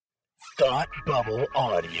Thought Bubble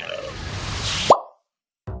Audio.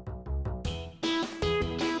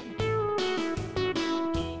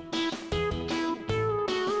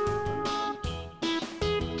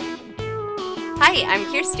 Hi,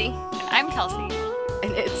 I'm Kirsty. And I'm Kelsey.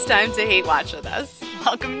 And it's time to hate watch with us.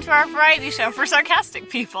 Welcome to our variety show for sarcastic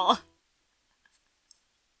people.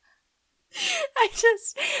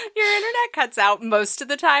 Your internet cuts out most of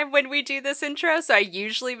the time when we do this intro, so I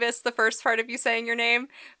usually miss the first part of you saying your name.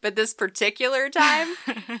 But this particular time,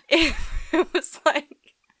 it was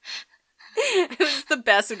the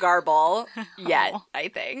best garble yet, I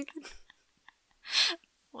think.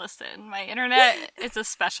 Listen, my internet is a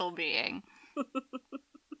special being.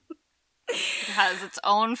 It has its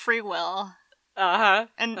own free will.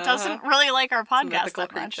 And doesn't really like our podcast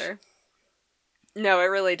that much. Creature. No, it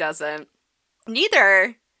really doesn't.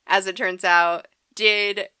 Neither, as it turns out,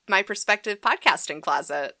 did my prospective podcasting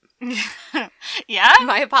closet. Yeah?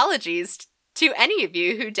 My apologies to any of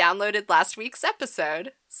you who downloaded last week's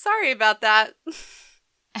episode. Sorry about that.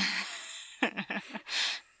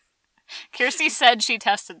 Kirsty said she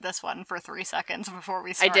tested this one for 3 seconds before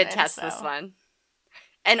we started. I did test this one.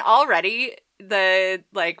 And already, the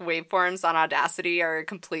waveforms on Audacity are a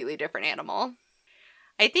completely different animal.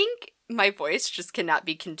 I think my voice just cannot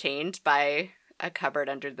be contained by a cupboard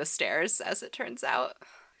under the stairs, as it turns out.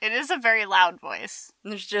 It is a very loud voice.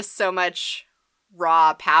 There's just so much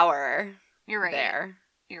raw power. You're right. There.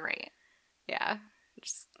 You're right. Yeah.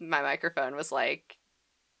 Just my microphone was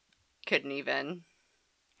couldn't even.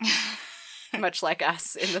 Much like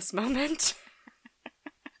us in this moment.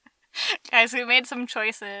 Guys, we made some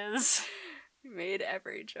choices. We made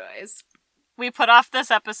every choice. We put off this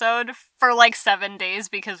episode for 7 days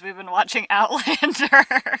because we've been watching Outlander.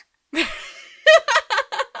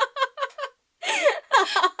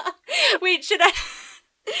 Wait, should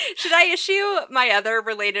I issue my other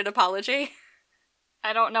related apology?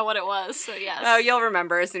 I don't know what it was, so yes. Oh, you'll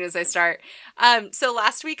remember as soon as I start. So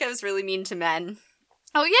last week I was really mean to men.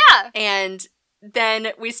 Oh, yeah! And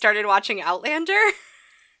then we started watching Outlander.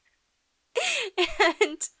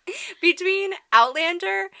 And between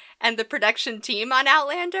Outlander and the production team on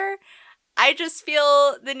Outlander, I just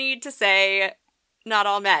feel the need to say, not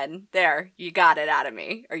all men. There, you got it out of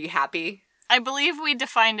me. Are you happy? I believe we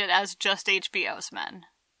defined it as just HBO's men.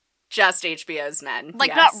 Just HBO's men.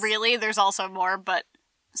 Yes. Not really, there's also more, but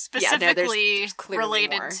specifically there's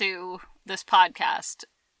related more to this podcast.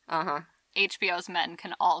 Uh-huh. HBO's men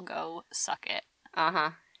can all go suck it.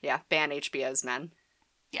 Uh-huh. Yeah, ban HBO's men.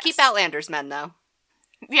 Yes. Keep Outlander's men, though.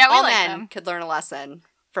 Yeah, we all like men them. could learn a lesson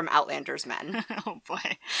from Outlander's men. Oh,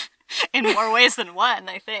 boy. In more ways than one,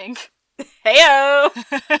 I think. Heyo!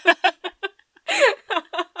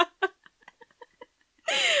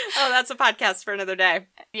 Oh, that's a podcast for another day.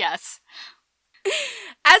 Yes.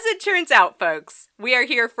 As it turns out, folks, we are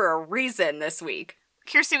here for a reason this week.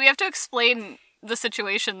 Kirsty, we have to explain the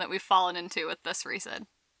situation that we've fallen into with this reason.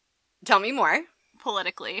 Tell me more.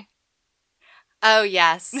 Politically. Oh,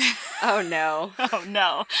 yes. Oh, no. Oh,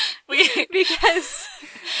 no. Because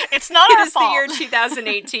it's not our fault. It is the year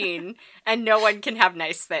 2018, and no one can have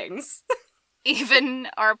nice things. Even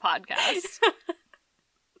our podcast.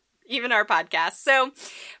 Even our podcast. So,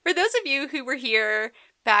 for those of you who were here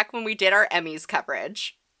back when we did our Emmys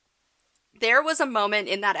coverage, there was a moment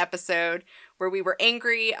in that episode where we were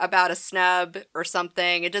angry about a snub or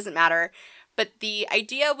something. It doesn't matter. But the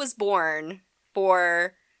idea was born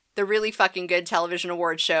for the really fucking good television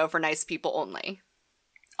award show for nice people only.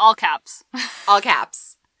 All caps. All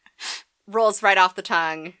caps. Rolls right off the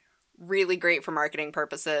tongue. Really great for marketing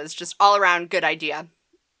purposes. Just all around good idea.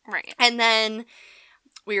 Right. And then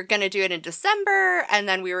we were going to do it in December, and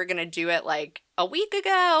then we were going to do it a week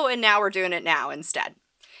ago, and now we're doing it now instead.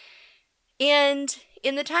 And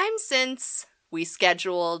in the time since we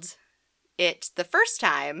scheduled it the first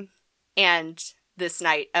time, and this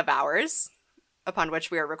night of ours, upon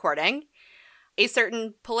which we are recording, a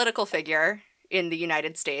certain political figure in the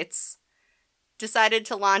United States decided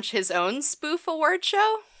to launch his own spoof award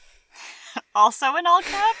show. Also in all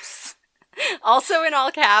caps? Also in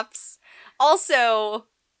all caps. Also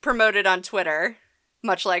promoted on Twitter,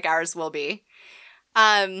 much like ours will be.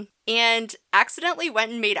 And accidentally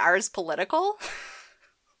went and made ours political.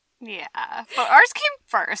 Yeah, but ours came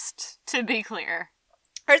first, to be clear.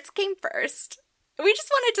 Ours came first. We just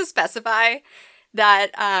wanted to specify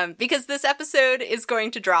that because this episode is going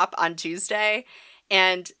to drop on Tuesday,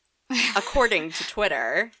 and according to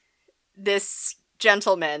Twitter, this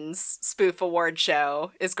gentleman's spoof award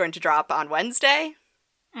show is going to drop on Wednesday.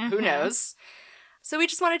 Mm-hmm. Who knows? So we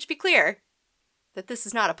just wanted to be clear that this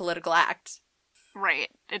is not a political act. Right.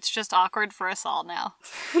 It's just awkward for us all now.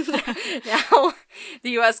 Now,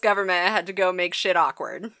 the U.S. government had to go make shit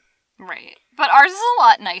awkward. Right. But ours is a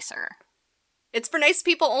lot nicer. It's for nice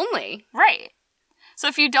people only. Right. So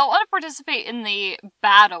if you don't want to participate in the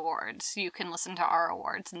bad awards, you can listen to our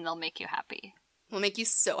awards and they'll make you happy. We'll make you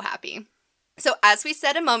so happy. So as we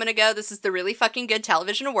said a moment ago, this is the Really Fucking Good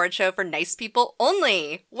Television Award Show for nice people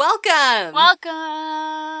only. Welcome!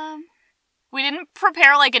 Welcome! We didn't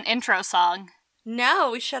prepare like an intro song. No,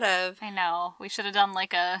 we should have. I know. We should have done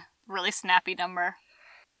like a really snappy number.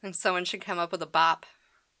 And someone should come up with a bop.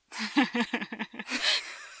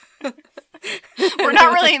 We're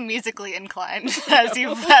not really musically inclined, as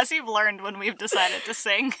you've learned when we've decided to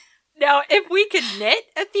sing. Now, if we could knit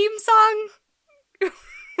a theme song,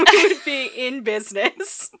 we would be in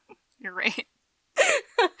business. You're right.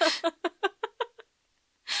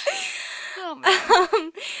 Oh,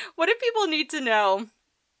 man. What do people need to know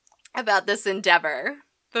about this endeavor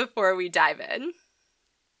before we dive in?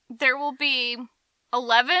 There will be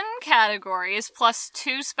 11 categories plus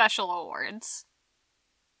 2 special awards,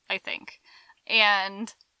 I think.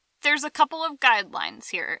 And there's a couple of guidelines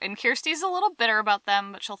here, and Kirsty's a little bitter about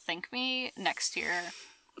them, but she'll thank me next year.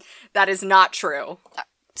 That is not true.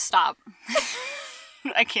 Stop.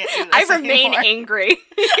 I can't do this I remain anymore. angry.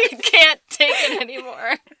 I can't take it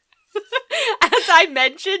anymore. As I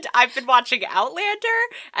mentioned, I've been watching Outlander,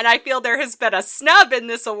 and I feel there has been a snub in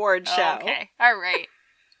this award show. Okay, all right.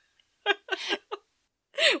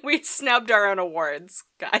 We snubbed our own awards,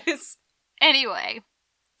 guys. Anyway,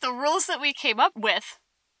 the rules that we came up with,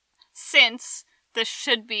 since this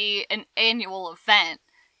should be an annual event,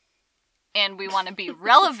 and we want to be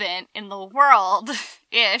relevant in the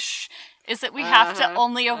world-ish, is that we have to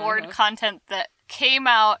only award content that came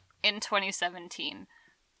out in 2017.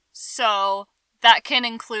 So that can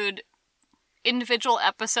include individual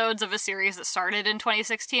episodes of a series that started in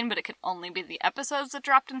 2016, but it can only be the episodes that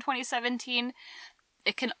dropped in 2017.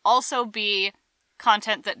 It can also be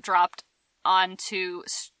content that dropped onto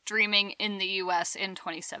streaming in the US in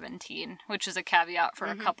 2017, which is a caveat for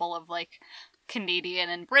a couple of like Canadian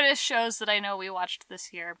and British shows that I know we watched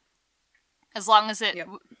this year. As long as it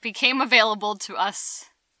became available to us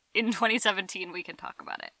in 2017, we can talk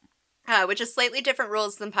about it. Which is slightly different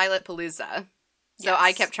rules than Pilot Palooza. So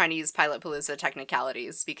I kept trying to use Pilot Palooza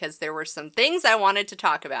technicalities because there were some things I wanted to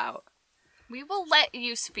talk about. We will let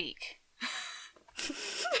you speak.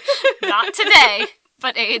 Not today,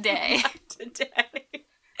 but a day. Not today.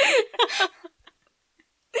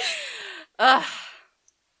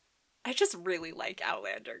 I just really like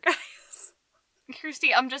Outlander, guys.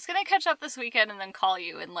 Kirsty, I'm just gonna catch up this weekend and then call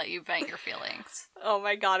you and let you vent your feelings. Oh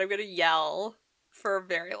my god, I'm gonna yell for a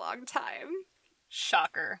very long time.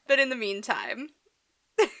 Shocker. But in the meantime...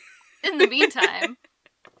 In the meantime,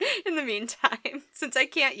 since I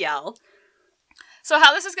can't yell... So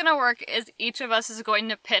how this is going to work is each of us is going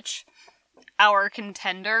to pitch our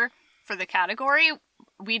contender for the category.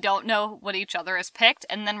 We don't know what each other has picked,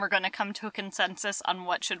 and then we're going to come to a consensus on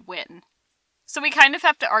what should win. So we kind of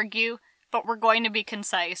have to argue, but we're going to be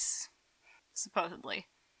concise, supposedly.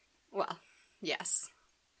 Well, yes.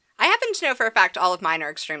 I happen to know for a fact all of mine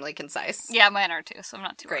are extremely concise. Yeah, mine are too, so I'm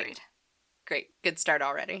not too worried. Great. Good start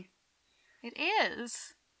already. It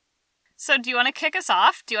is. So do you want to kick us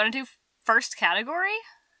off? Do you want to do first category?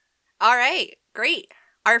 All right, great.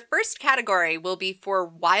 Our first category will be for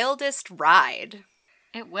Wildest Ride.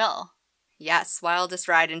 It will. Yes, Wildest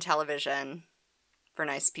Ride in television. For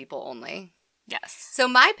nice people only. Yes. So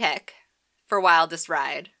my pick for Wildest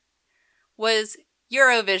Ride was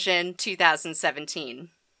Eurovision 2017.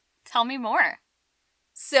 Tell me more.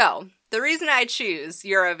 So, the reason I choose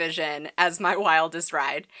Eurovision as my wildest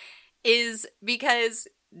ride is because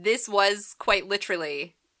this was quite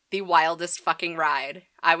literally the wildest fucking ride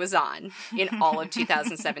I was on in all of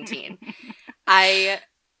 2017. I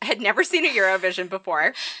had never seen a Eurovision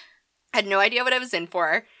before, had no idea what I was in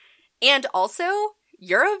for, and also,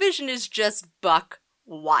 Eurovision is just buck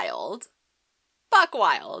wild. Buck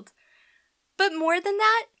wild. But more than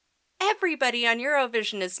that, everybody on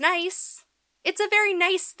Eurovision is nice. It's a very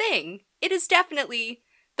nice thing. It is definitely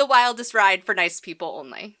the wildest ride for nice people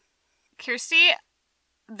only. Kirsty,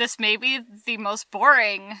 this may be the most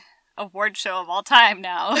boring award show of all time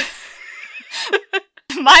now.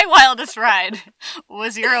 My wildest ride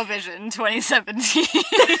was Eurovision 2017.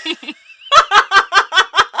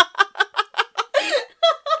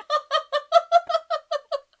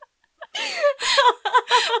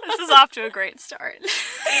 This is off to a great start.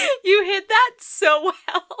 You hit that so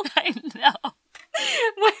well. I know.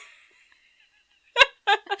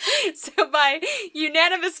 So by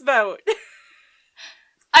unanimous vote,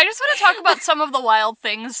 I just want to talk about some of the wild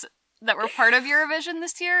things that were part of Eurovision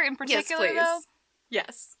this year in Yes, particular, please. though.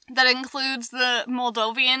 Yes. That includes the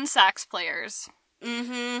Moldovan sax players.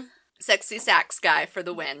 Mm-hmm. Sexy sax guy for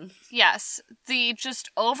the win. Yes. The just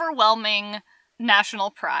overwhelming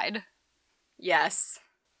national pride. Yes.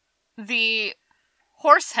 The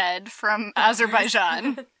horsehead from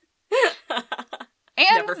Azerbaijan. And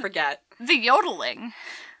Never forget. the yodeling.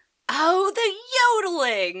 Oh, the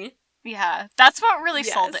yodeling! Yeah, that's what really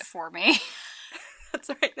sold Yes. it for me. That's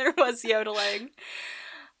right, there was yodeling.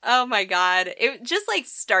 Oh my god. It just like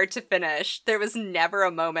start to finish. There was never a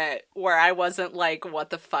moment where I wasn't like, what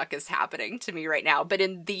the fuck is happening to me right now? But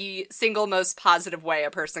in the single most positive way a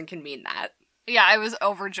person can mean that. Yeah, I was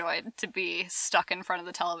overjoyed to be stuck in front of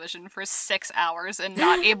the television for 6 hours and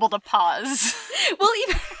not able to pause. Well,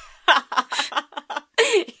 even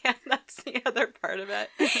yeah, that's the other part of it.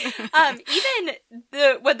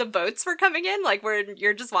 Even when the votes were coming in, like where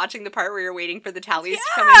you're just watching the part where you're waiting for the tallies to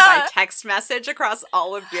come in by text message across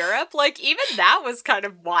all of Europe, like even that was kind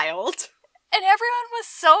of wild. And everyone was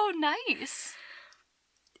so nice.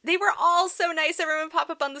 They were all so nice. Everyone would pop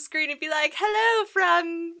up on the screen and be like, "Hello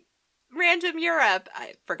from random Europe."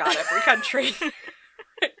 I forgot every country.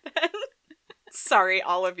 Sorry,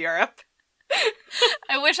 all of Europe.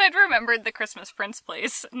 I wish I'd remembered the Christmas Prince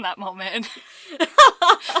place in that moment.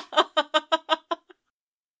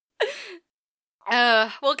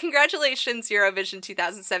 Well, congratulations, Eurovision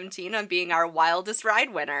 2017, on being our wildest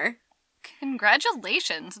ride winner.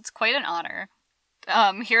 Congratulations, it's quite an honor.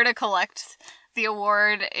 Here to collect the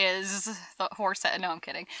award is the horsehead. No, I'm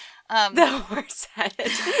kidding. The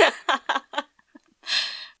horse-headed.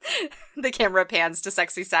 The camera pans to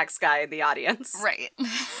sexy sax guy in the audience. Right.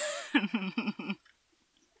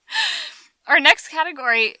 Our next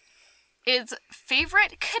category is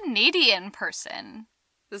favorite Canadian person.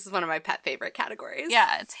 This is one of my pet favorite categories.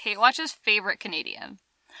 Yeah, it's Hate Watch's favorite Canadian.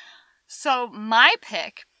 So my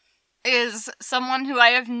pick is someone who I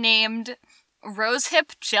have named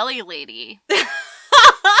Rosehip Jelly Lady.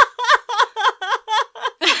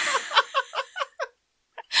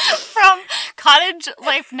 From Cottage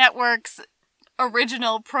Life Network's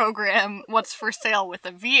original program, What's for Sale with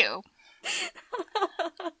a View.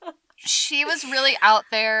 She was really out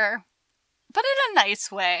there, but in a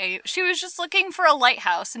nice way. She was just looking for a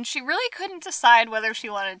lighthouse, and she really couldn't decide whether she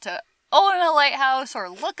wanted to own a lighthouse or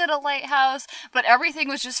look at a lighthouse, but everything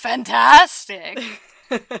was just fantastic.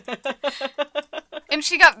 And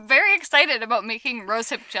she got very excited about making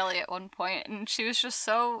rosehip jelly at one point, and she was just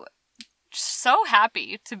so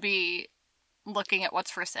happy to be looking at What's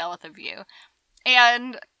for Sale with a View.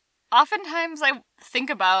 And oftentimes I think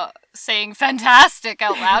about saying fantastic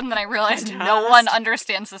out loud, and then I realize no one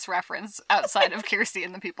understands this reference outside of Kirsty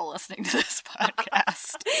and the people listening to this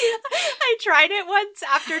podcast. I tried it once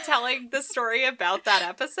after telling the story about that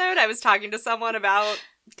episode. I was talking to someone about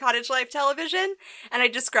Cottage Life television, and I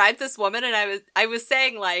described this woman, and I was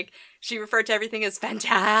saying, like, she referred to everything as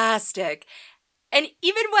fantastic. And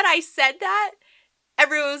even when I said that,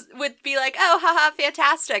 everyone would be like, "Oh, haha,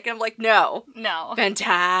 fantastic." And I'm like, no.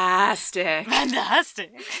 Fantastic.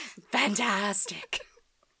 Fantastic.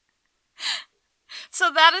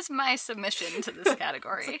 So that is my submission to this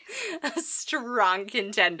category. A strong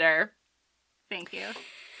contender. Thank you.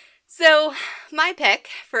 So, my pick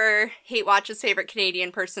for Hate Watch's favorite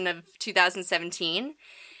Canadian person of 2017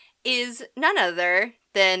 is none other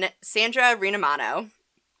than Sandra Rinamano.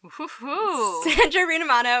 Woohoo! Sandra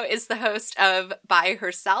Rinamano is the host of By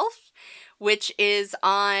Herself, which is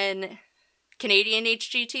on Canadian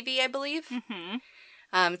HGTV, I believe.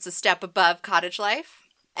 Mm-hmm. It's a step above Cottage Life.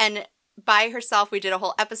 And By Herself, we did a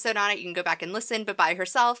whole episode on it. You can go back and listen. But By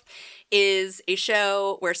Herself is a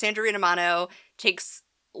show where Sandra Rinamano takes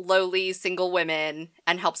lowly single women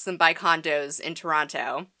and helps them buy condos in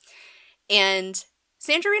Toronto. And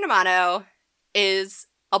Sandra Rinamano is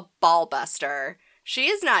a ball buster. She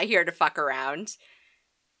is not here to fuck around,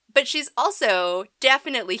 but she's also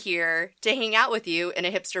definitely here to hang out with you in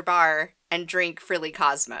a hipster bar and drink Frilly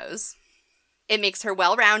Cosmos. It makes her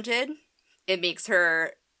well-rounded, it makes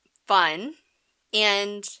her fun,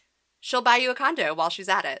 and she'll buy you a condo while she's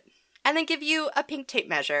at it, and then give you a pink tape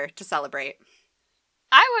measure to celebrate.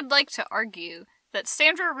 I would like to argue that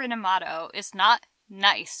Sandra Rinamato is not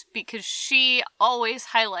nice because she always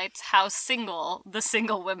highlights how single the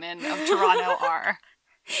single women of Toronto are.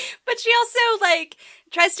 But she also, like,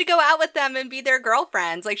 tries to go out with them and be their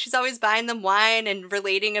girlfriends. Like, she's always buying them wine and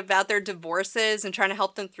relating about their divorces and trying to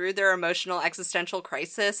help them through their emotional existential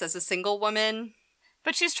crisis as a single woman.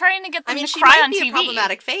 But she's trying to get them to she cry might on be TV. a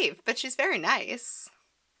problematic fave, but she's very nice.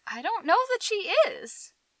 I don't know that she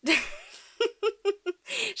is.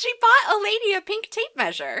 She bought a lady a pink tape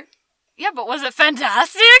measure. Yeah, but was it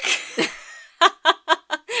fantastic?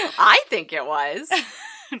 I think it was.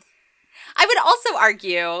 I would also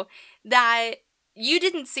argue that you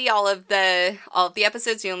didn't see all of the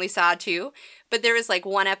episodes, you only saw 2, but there was like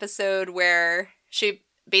one episode where she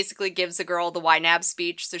basically gives a girl the YNAB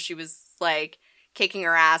speech, so she was like kicking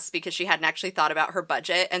her ass because she hadn't actually thought about her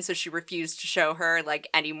budget, and so she refused to show her like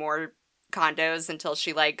any more condos until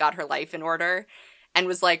she like got her life in order, and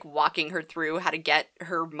was like walking her through how to get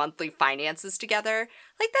her monthly finances together.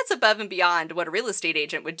 Like, that's above and beyond what a real estate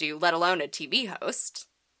agent would do, let alone a TV host.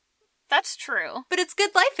 That's true. But it's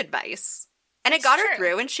good life advice. And it got her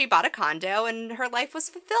through, and she bought a condo, and her life was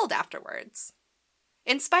fulfilled afterwards.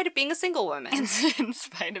 In spite of being a single woman. In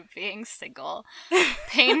spite of being single.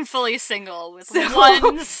 Painfully single with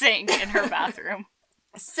one sink in her bathroom.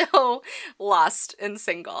 So lost and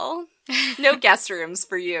single. No guest rooms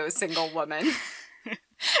for you, single woman.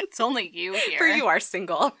 It's only you here. For you are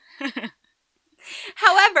single.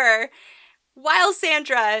 However, while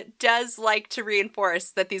Sandra does like to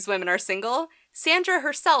reinforce that these women are single, Sandra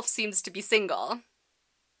herself seems to be single.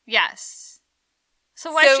 Yes.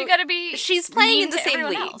 So why's she gotta be she's playing mean in the to same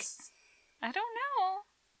league. Else? I don't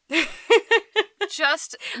know.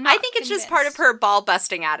 Just I think it's just part of her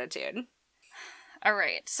ball-busting attitude. All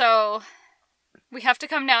right, so we have to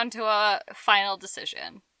come down to a final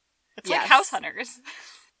decision. It's like House Hunters.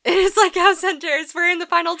 It is like House Hunters. We're in the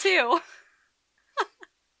final 2.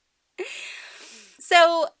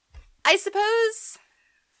 So, I suppose,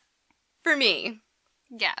 for me,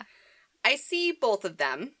 yeah, I see both of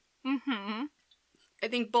them. Mm-hmm. I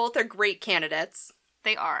think both are great candidates.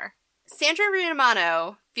 They are. Sandra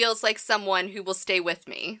Romano feels like someone who will stay with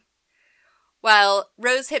me, while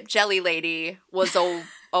Rose Hip Jelly Lady was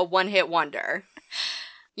a one-hit wonder.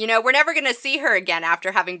 You know, we're never going to see her again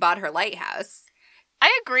after having bought her lighthouse.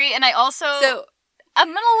 I agree, and I also... So, I'm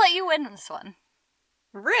going to let you win this one.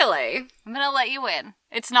 Really? I'm going to let you win.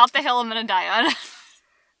 It's not the hill I'm going to die on.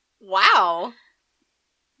 Wow.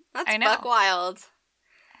 That's buck wild.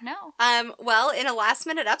 I know. Well, in a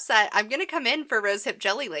last-minute upset, I'm going to come in for Rose Hip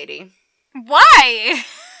Jelly Lady. Why?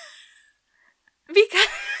 Because...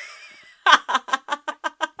 I'm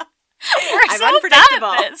so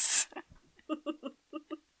unpredictable. Bad at this.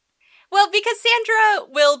 Well, because Sandra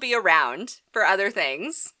will be around for other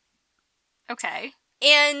things. Okay.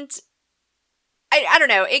 And I don't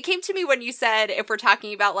know. It came to me when you said if we're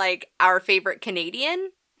talking about, like, our favorite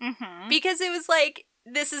Canadian. Mm-hmm. Because it was like,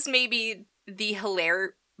 this is maybe the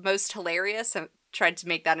most hilarious. I tried to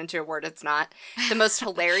make that into a word. It's not. The most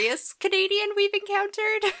hilarious Canadian we've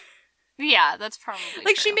encountered. Yeah, that's probably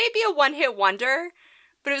like, true. She may be a one-hit wonder,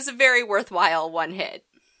 but it was a very worthwhile one hit.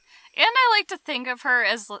 And I like to think of her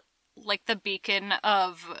as, like, the beacon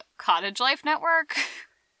of Cottage Life Network.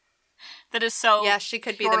 That is so... Yeah, she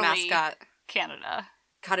could be the mascot. Canada.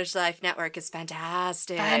 Cottage Life Network is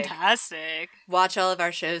fantastic. Fantastic. Watch all of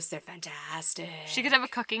our shows. They're fantastic. She could have a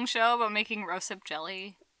cooking show about making rosehip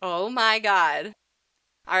jelly. Oh my god.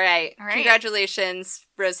 All right. Congratulations,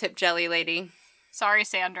 Rosehip Jelly Lady. Sorry,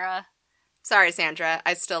 Sandra. Sorry, Sandra.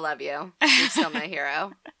 I still love you. You're still my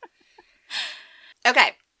hero.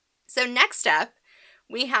 Okay. So next up,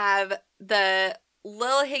 we have the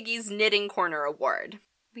Lil Higgy's Knitting Corner Award.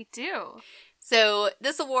 We do. So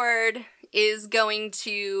this award is going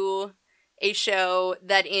to a show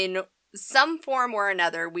that in some form or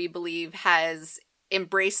another we believe has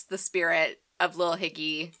embraced the spirit of Lil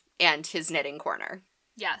Higgy and his knitting corner.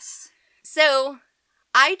 Yes. So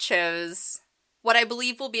I chose what I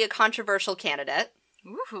believe will be a controversial candidate.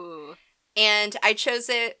 Ooh. And I chose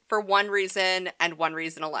it for one reason and one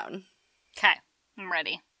reason alone. Okay, I'm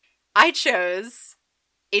ready. I chose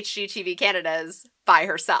HGTV Canada's By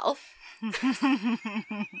Herself.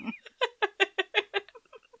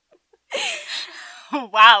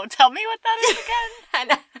 Wow, tell me what that is again.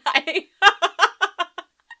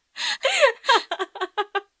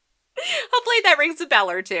 Hopefully that rings a bell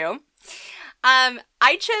or two.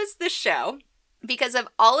 I chose this show because of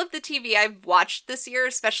all of the TV I've watched this year,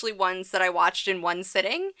 especially ones that I watched in one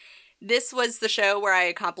sitting. This was the show where I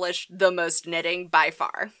accomplished the most knitting by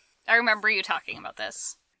far. I remember you talking about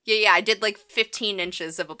this. Yeah, I did like 15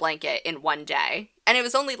 inches of a blanket in one day. And it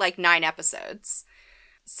was only like 9 episodes.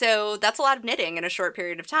 So that's a lot of knitting in a short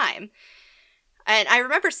period of time. And I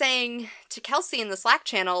remember saying to Kelsey in the Slack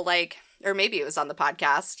channel, like, or maybe it was on the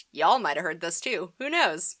podcast, y'all might have heard this too. Who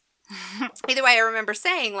knows? Either way, I remember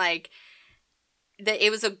saying, like, that it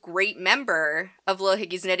was a great member of Lil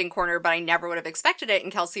Higgy's Knitting Corner, but I never would have expected it.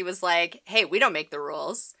 And Kelsey was like, hey, we don't make the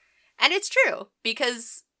rules. And it's true,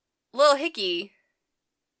 because Lil Higgy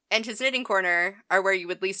and his knitting corner are where you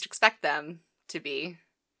would least expect them to be.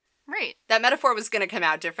 Right. That metaphor was going to come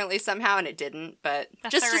out differently somehow, and it didn't, but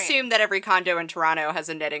That's just all right. assume that every condo in Toronto has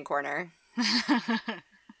a knitting corner.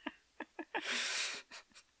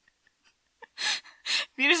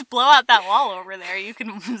 If you just blow out that wall over there, you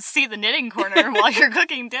can see the knitting corner while you're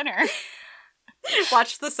cooking dinner.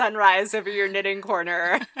 Watch the sunrise over your knitting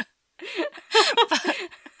corner.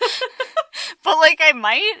 But like, I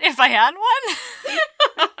might if I had one.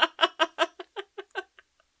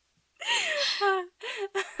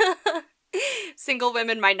 Single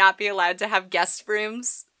women might not be allowed to have guest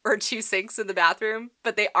rooms or 2 sinks in the bathroom,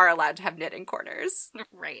 but they are allowed to have knitting corners.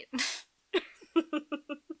 Right.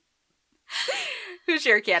 Who's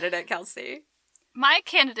your candidate, Kelsey? My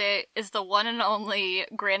candidate is the one and only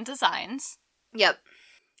Grand Designs. Yep.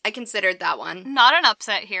 I considered that one. Not an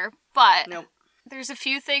upset here, but Nope. there's a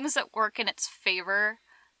few things that work in its favor.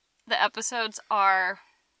 The episodes are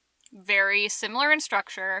very similar in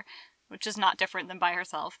structure, which is not different than By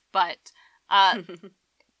Herself, but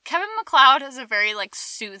Kevin MacLeod has a very, like,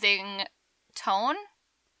 soothing tone.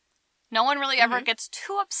 No one really ever gets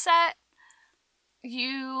too upset.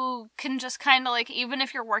 You can just kind of, like, even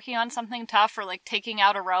if you're working on something tough or, like, taking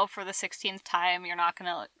out a row for the 16th time, you're not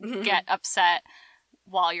gonna get upset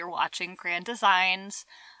while you're watching Grand Designs.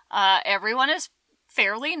 Everyone is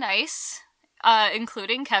fairly nice,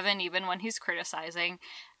 including Kevin, even when he's criticizing.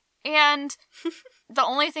 And the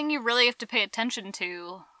only thing you really have to pay attention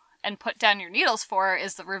to and put down your needles for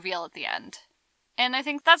is the reveal at the end. And I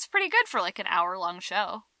think that's pretty good for, like, an hour-long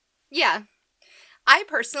show. Yeah. I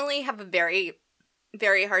personally have a very,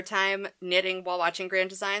 very hard time knitting while watching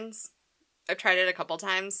Grand Designs. I've tried it a couple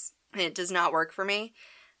times, and it does not work for me.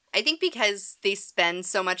 I think because they spend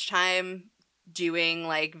so much time doing,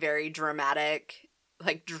 like, very dramatic,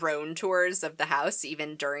 like, drone tours of the house,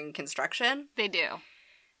 even during construction. They do.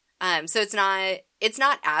 So it's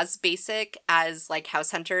not as basic as, like,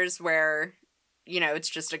 House Hunters, where, you know, it's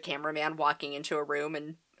just a cameraman walking into a room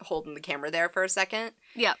and holding the camera there for a second.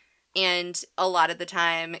 Yep. And a lot of the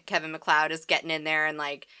time, Kevin MacLeod is getting in there and,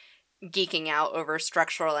 like, geeking out over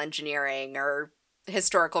structural engineering or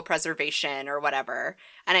historical preservation or whatever.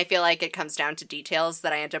 And I feel like it comes down to details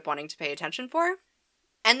that I end up wanting to pay attention for.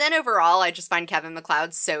 And then overall, I just find Kevin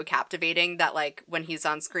MacLeod so captivating that, like, when he's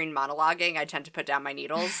on screen monologuing, I tend to put down my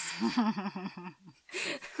needles.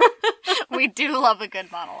 We do love a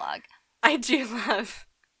good monologue. I do love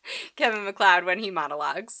Kevin MacLeod when he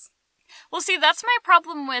monologues. Well, see, that's my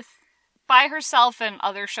problem with By Herself and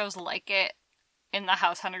other shows like it in the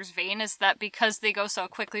House Hunters vein, is that because they go so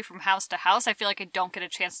quickly from house to house, I feel like I don't get a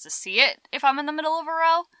chance to see it if I'm in the middle of a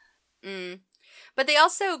row. But they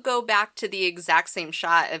also go back to the exact same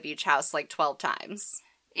shot of each house like 12 times.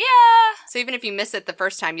 Yeah. So even if you miss it the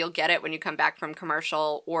first time, you'll get it when you come back from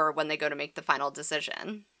commercial or when they go to make the final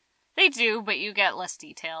decision. They do, but you get less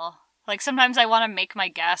detail. Like, sometimes I want to make my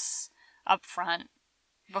guess up front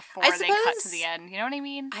before they cut to the end. You know what I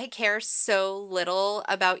mean? I care so little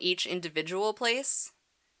about each individual place.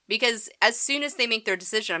 Because as soon as they make their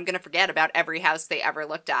decision, I'm going to forget about every house they ever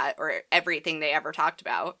looked at or everything they ever talked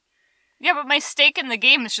about. Yeah, but my stake in the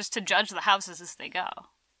game is just to judge the houses as they go.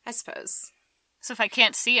 I suppose. So if I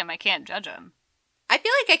can't see them, I can't judge them. I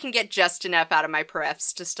feel like I can get just enough out of my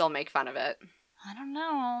periffs to still make fun of it. I don't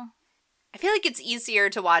know. I feel like it's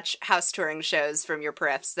easier to watch house touring shows from your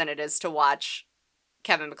periffs than it is to watch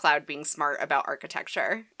Kevin MacLeod being smart about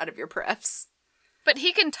architecture out of your periffs. But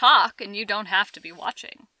he can talk, and you don't have to be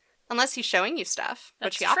watching. Unless he's showing you stuff,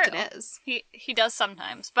 That's which he often true. is. He does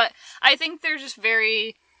sometimes. But I think they're just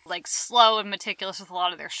very, like, slow and meticulous with a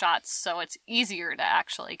lot of their shots, so it's easier to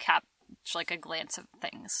actually catch, like, a glance of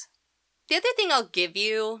things. The other thing I'll give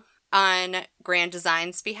you on Grand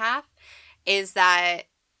Design's behalf is that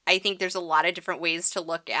I think there's a lot of different ways to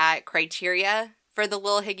look at criteria for the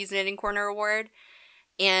Lil Higgy's Knitting Corner Award.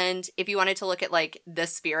 And if you wanted to look at, like, the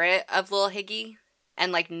spirit of Lil Higgy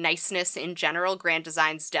and, like, niceness in general, Grand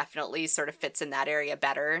Designs definitely sort of fits in that area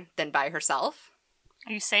better than By Herself.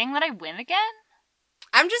 Are you saying that I win again?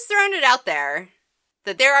 I'm just throwing it out there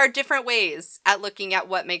that there are different ways at looking at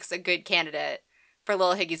what makes a good candidate for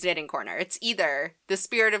Lil Higgy's Knitting Corner. It's either the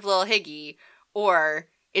spirit of Lil Higgy or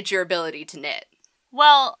it's your ability to knit.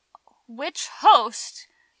 Well, which host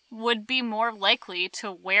would be more likely to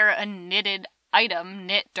wear a knitted item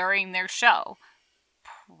knit during their show?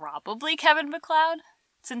 Probably Kevin MacLeod,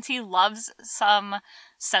 since he loves some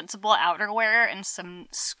sensible outerwear and some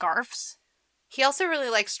scarves. He also really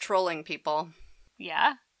likes trolling people.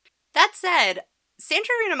 Yeah. That said,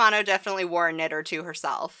 Sandra Rinamano definitely wore a knit or two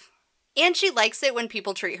herself. And she likes it when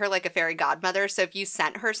people treat her like a fairy godmother. So if you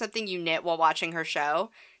sent her something you knit while watching her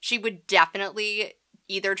show, she would definitely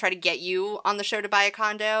either try to get you on the show to buy a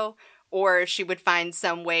condo, or she would find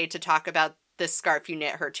some way to talk about this scarf you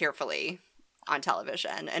knit her tearfully on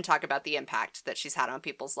television and talk about the impact that she's had on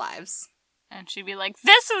people's lives. And she'd be like,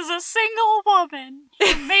 this is a single woman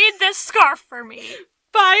who made this scarf for me.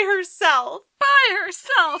 By herself. By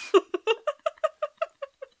herself.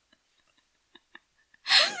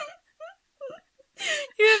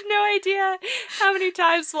 You have no idea how many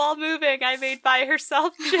times while moving I made by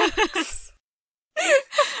herself jokes.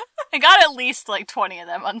 I got at least like 20 of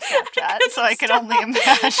them on Snapchat, so I can only imagine.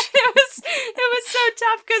 It was so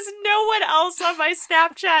tough because no one else on my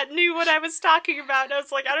Snapchat knew what I was talking about. And I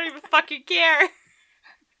was like, I don't even fucking care.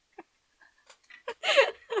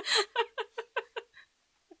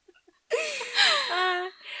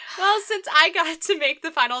 Well, since I got to make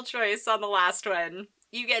the final choice on the last one,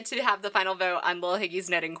 you get to have the final vote on Lil Higgy's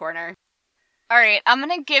Knitting Corner. Alright, I'm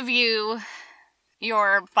gonna give you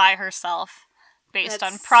your by herself based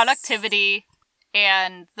on productivity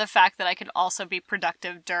and the fact that I could also be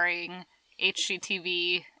productive during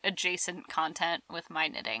HGTV adjacent content with my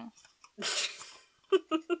knitting.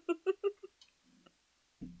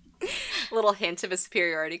 Little hint of a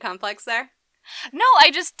superiority complex there. No,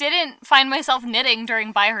 I just didn't find myself knitting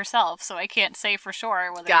during by herself, so I can't say for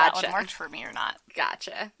sure whether that one worked for me or not.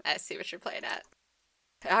 Gotcha. I see what you're playing at.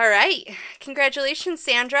 All right. Congratulations,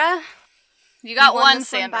 Sandra. You got won one, this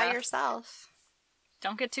Sandra. One by yourself.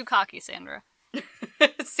 Don't get too cocky, Sandra.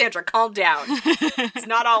 Sandra, calm down. It's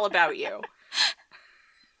not all about you.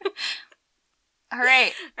 All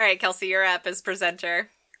right. All right, Kelsey, you're up as presenter.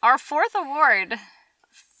 Our fourth award,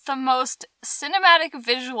 the most cinematic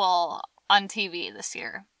visual on TV this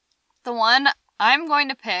year. The one I'm going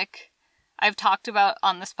to pick, I've talked about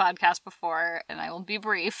on this podcast before, and I will be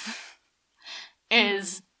brief,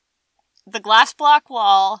 is the glass block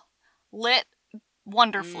wall lit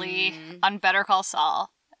wonderfully on Better Call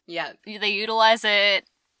Saul. Yeah. They utilize it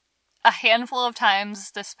a handful of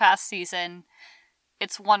times this past season.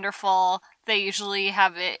 It's wonderful. They usually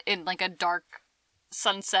have it in like a dark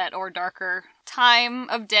sunset or darker time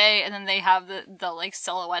of day, and then they have the like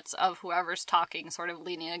silhouettes of whoever's talking sort of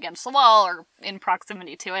leaning against the wall or in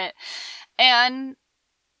proximity to it. And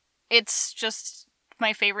it's just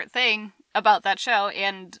my favorite thing about that show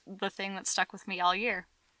and the thing that stuck with me all year.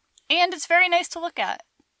 And it's very nice to look at.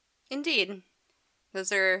 Indeed.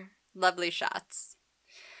 Those are lovely shots.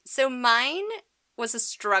 So mine was a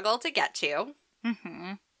struggle to get to.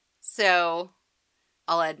 Mm-hmm. So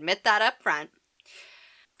I'll admit that up front.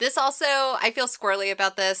 This also, I feel squirrely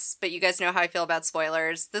about this, but you guys know how I feel about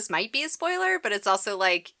spoilers. This might be a spoiler, but it's also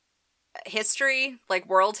like history, like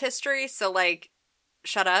world history, so like,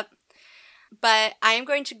 shut up. But I am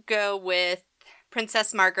going to go with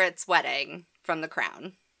Princess Margaret's wedding from The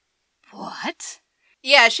Crown. What?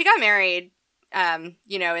 Yeah, she got married,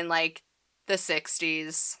 in like the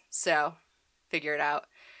 60s, so figure it out.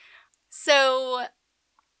 So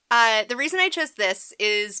the reason I chose this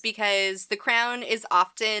is because The Crown is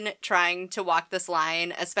often trying to walk this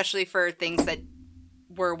line, especially for things that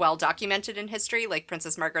were well documented in history, like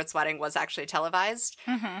Princess Margaret's wedding was actually televised,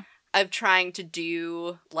 of trying to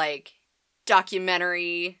do like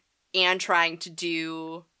documentary and trying to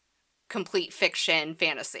do complete fiction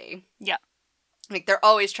fantasy. Yeah. Like they're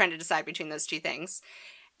always trying to decide between those two things.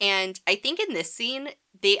 And I think in this scene,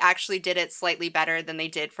 they actually did it slightly better than they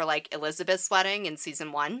did for, like, Elizabeth's wedding in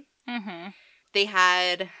season 1. Mm-hmm. They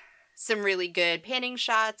had some really good panning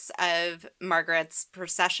shots of Margaret's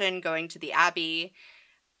procession going to the Abbey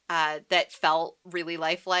that felt really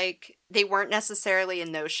lifelike. They weren't necessarily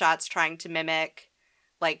in those shots trying to mimic,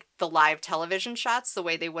 like, the live television shots the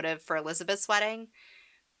way they would have for Elizabeth's wedding.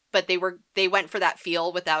 But they went for that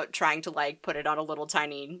feel without trying to, like, put it on a little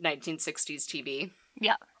tiny 1960s TV.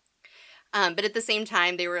 Yeah. But at the same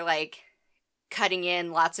time, they were, like, cutting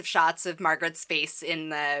in lots of shots of Margaret's face in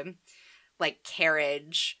the, like,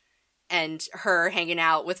 carriage and her hanging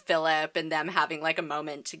out with Philip and them having, like, a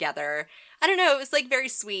moment together. I don't know, it was, like, very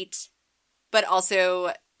sweet, but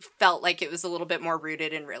also felt like it was a little bit more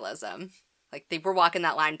rooted in realism. Like, they were walking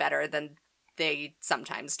that line better than they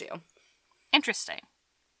sometimes do. Interesting.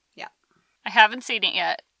 Yeah. I haven't seen it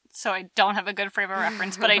yet, so I don't have a good frame of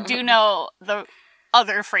reference, but I do know the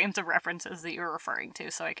other frames of references that you're referring to,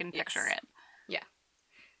 so I can picture it. Yeah.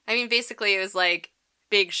 I mean, basically, it was like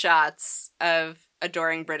big shots of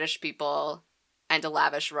adoring British people and a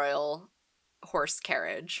lavish royal horse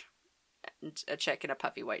carriage and a chick in a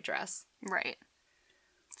puffy white dress. Right.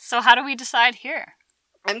 So how do we decide here?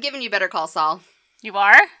 I'm giving you Better Call Saul. You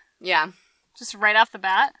are? Yeah. Just right off the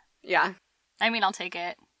bat? Yeah. I mean, I'll take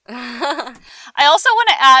it. I also want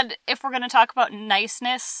to add, if we're going to talk about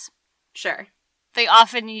niceness, Sure. they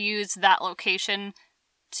often use that location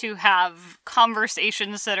to have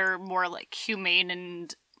conversations that are more like humane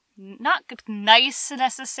and not nice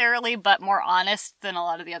necessarily, but more honest than a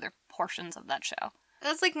lot of the other portions of that show.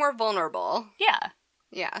 That's like more vulnerable. Yeah.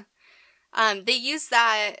 Yeah. They use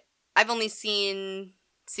that. I've only seen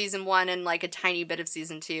season 1 and like a tiny bit of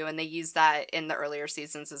season 2, and they use that in the earlier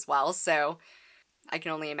seasons as well. So I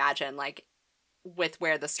can only imagine, like, with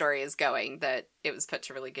where the story is going, that it was put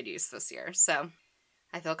to really good use this year. So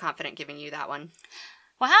I feel confident giving you that one.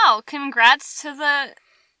 Wow, congrats to the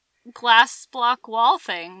glass block wall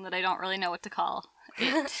thing that I don't really know what to call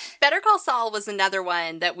it. Better Call Saul was another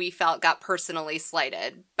one that we felt got personally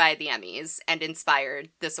slighted by the Emmys and inspired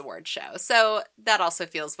this award show. So that also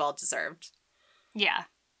feels well deserved. Yeah,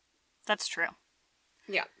 that's true.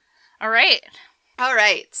 Yeah. All right. All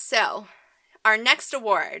right. So our next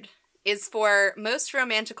award is for Most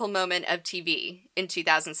Romantical Moment of TV in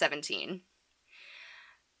 2017.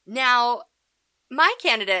 Now, my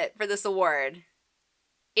candidate for this award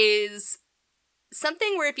is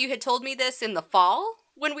something where if you had told me this in the fall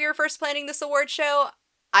when we were first planning this award show,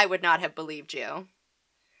 I would not have believed you.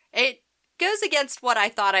 It goes against what I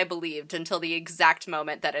thought I believed until the exact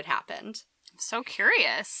moment that it happened. I'm so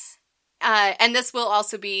curious. And this will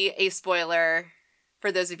also be a spoiler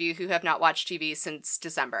for those of you who have not watched TV since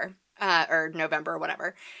December or November or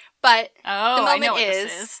whatever. But Oh, the moment I know what is,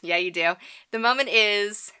 this is. yeah, you do. The moment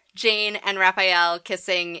is Jane and Raphael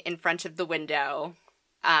kissing in front of the window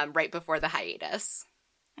right before the hiatus.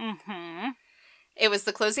 Mm-hmm. It was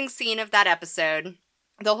the closing scene of that episode.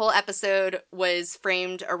 The whole episode was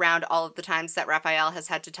framed around all of the times that Raphael has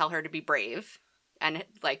had to tell her to be brave. And,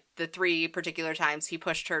 like, the 3 particular times he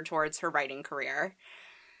pushed her towards her writing career.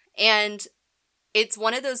 And it's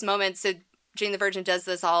one of those moments, so Jane the Virgin does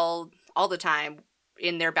this all the time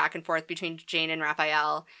in their back and forth between Jane and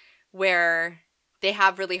Raphael, where they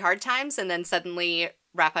have really hard times, and then suddenly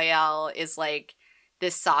Raphael is, like,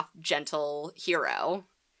 this soft, gentle hero.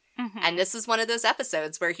 Mm-hmm. And this is one of those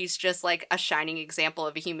episodes where he's just, like, a shining example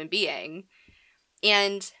of a human being.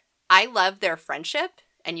 And I love their friendship.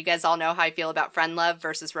 And you guys all know how I feel about friend love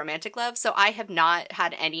versus romantic love. So I have not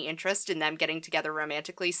had any interest in them getting together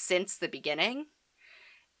romantically since the beginning.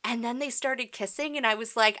 And then they started kissing and I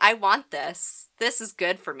was like, I want this. This is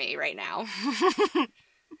good for me right now.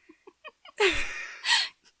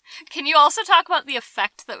 Can you also talk about the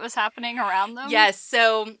effect that was happening around them? Yes.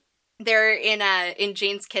 So they're in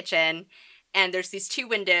Jane's kitchen and there's these 2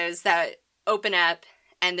 windows that open up.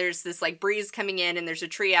 And there's this, like, breeze coming in, and there's a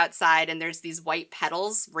tree outside, and there's these white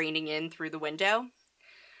petals raining in through the window,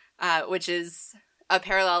 which is a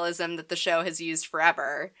parallelism that the show has used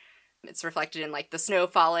forever. It's reflected in, like, the snow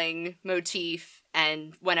falling motif,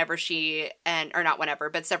 and whenever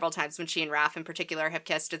but several times when she and Raph in particular have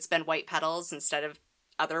kissed, it's been white petals instead of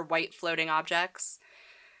other white floating objects.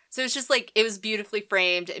 So it's just, like, it was beautifully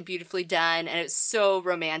framed and beautifully done, and it's so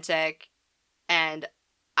romantic, and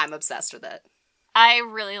I'm obsessed with it. I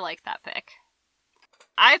really like that pick.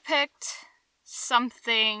 I picked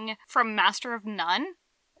something from Master of None.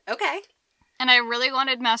 Okay. And I really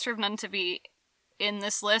wanted Master of None to be in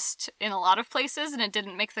this list in a lot of places, and it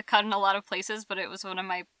didn't make the cut in a lot of places, but it was one of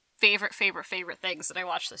my favorite things that I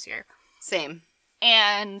watched this year. Same.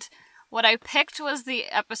 And what I picked was the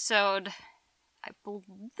episode, I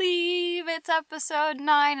believe it's episode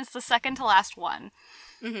 9. It's the second to last one.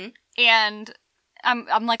 Mm-hmm. And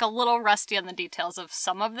I'm like a little rusty on the details of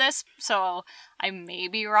some of this, so I may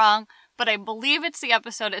be wrong, but I believe it's the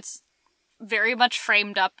episode. It's very much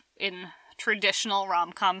framed up in traditional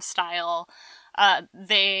rom-com style.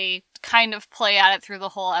 They kind of play at it through the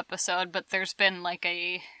whole episode, but there's been like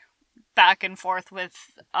a back and forth with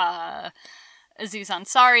Aziz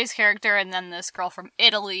Ansari's character and then this girl from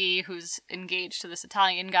Italy who's engaged to this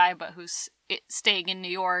Italian guy, but who's staying in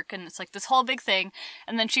New York, and it's like this whole big thing.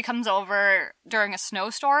 And then she comes over during a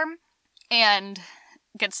snowstorm and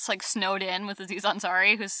gets like snowed in with Aziz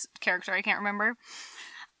Ansari, whose character I can't remember.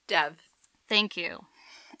 Dev. Thank you.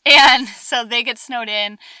 And so they get snowed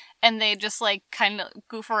in and they just like kind of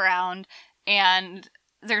goof around, and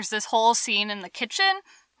there's this whole scene in the kitchen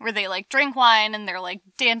where they like drink wine and they're like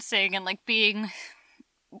dancing and like being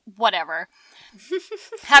whatever.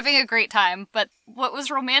 Having a great time. But what was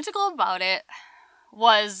romantical about it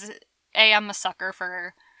was A, I'm a sucker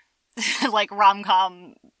for like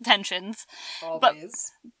rom-com tensions. Always. But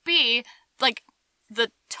B, like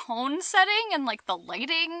the tone setting and like the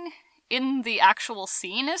lighting in the actual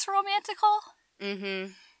scene is romantical.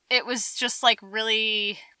 Mm-hmm. It was just like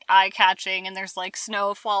really, eye-catching, and there's, like,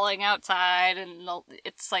 snow falling outside, and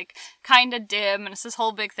it's, like, kind of dim, and it's this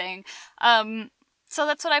whole big thing. So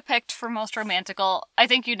that's what I picked for most romantical. I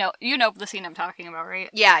think you know the scene I'm talking about, right?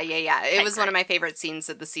 Yeah. It was great. one of my favorite scenes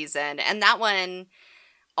of the season. And that one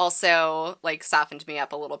also, like, softened me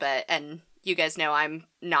up a little bit. And you guys know I'm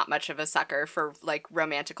not much of a sucker for, like,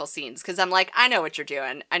 romantical scenes. Because I'm like, I know what you're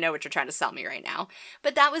doing. I know what you're trying to sell me right now.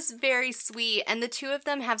 But that was very sweet. And the two of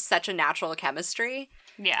them have such a natural chemistry.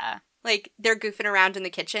 Yeah. Like, they're goofing around in the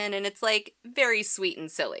kitchen, and it's, like, very sweet and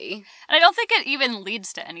silly. And I don't think it even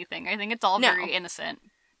leads to anything. I think it's all No. very innocent.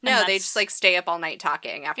 No, they just, like, stay up all night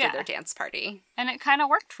talking after Yeah. their dance party. And it kind of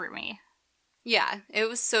worked for me. Yeah, it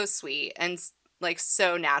was so sweet and, like,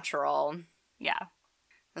 so natural. Yeah.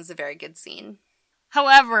 It was a very good scene.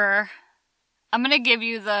 However, I'm going to give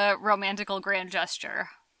you the romantical grand gesture.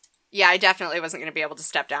 Yeah, I definitely wasn't going to be able to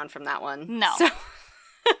step down from that one. No. So.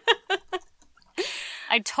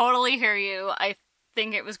 I totally hear you. I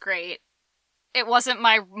think it was great. It wasn't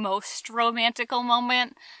my most romantical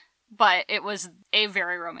moment, but it was a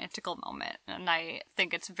very romantical moment, and I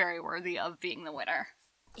think it's very worthy of being the winner.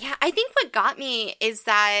 Yeah, I think what got me is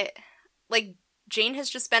that, like, Jane has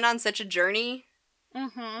just been on such a journey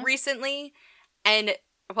recently, and,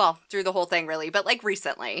 well, through the whole thing, really, but, like,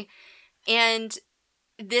 recently. And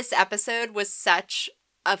this episode was such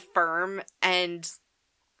a firm and,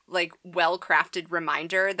 like, well-crafted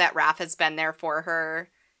reminder that Raph has been there for her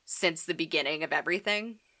since the beginning of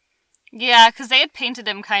everything. Yeah, because they had painted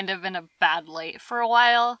him kind of in a bad light for a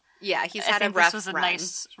while. Yeah, he's I had think a rough this was a run.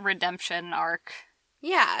 nice redemption arc.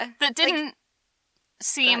 Yeah. That didn't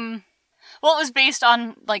seem... Well, it was based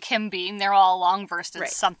on, like, him being there all along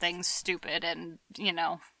versus something stupid and, you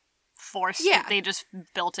know, forced. Yeah. They just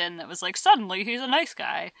built in that was like, suddenly he's a nice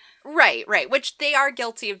guy. Right. Which they are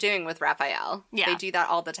guilty of doing with Raphael. Yeah. They do that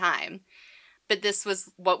all the time. But this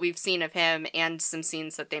was what we've seen of him and some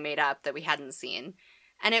scenes that they made up that we hadn't seen.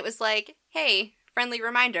 And it was like, hey, friendly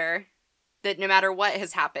reminder that no matter what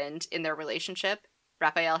has happened in their relationship,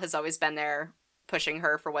 Raphael has always been there pushing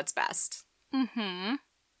her for what's best. Mm-hmm.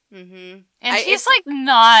 Mm-hmm. And he's, like,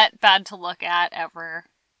 not bad to look at, ever.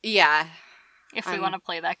 Yeah. If we want to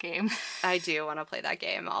play that game. I do want to play that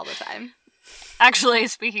game all the time. Actually,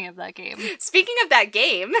 speaking of that game. Speaking of that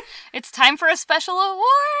game. It's time for a special award!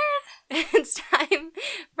 It's time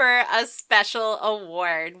for a special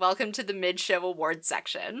award. Welcome to the mid-show award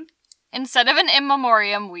section. Instead of an in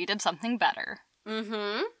memoriam, we did something better.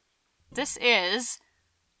 Mm-hmm. This is...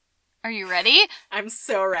 Are you ready? I'm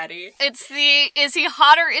so ready. It's the Is He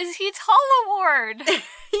Hot or Is He Tall award!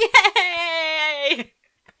 Yay!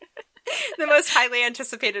 The most highly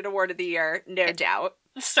anticipated award of the year, no doubt.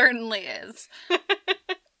 Certainly is.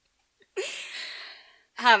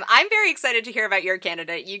 I'm very excited to hear about your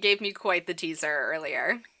candidate. You gave me quite the teaser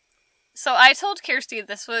earlier. So I told Kirsty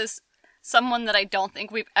this was someone that I don't think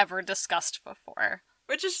we've ever discussed before.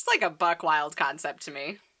 Which is just like a buck wild concept to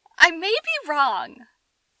me. I may be wrong,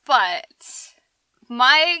 but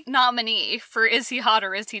my nominee for Is He Hot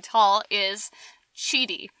or Is He Tall is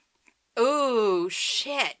Chidi. Ooh,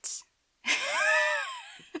 shit.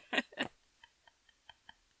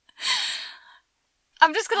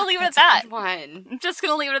 I'm just gonna leave it at that. Good one. I'm just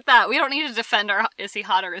gonna leave it at that. We don't need to defend our Is He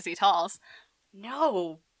Hot or Is He Talls.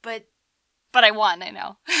 No, but I won, I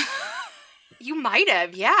know. you might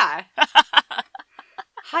have, yeah.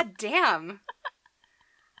 Hot damn.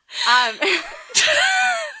 I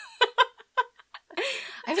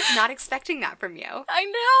was not expecting that from you. I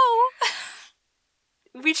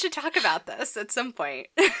know. We should talk about this at some point.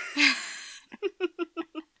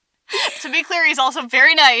 To be clear, he's also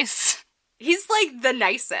very nice. He's, like, the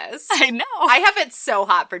nicest. I know. I have it so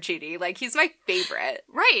hot for Chidi. Like, he's my favorite.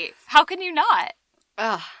 Right. How can you not?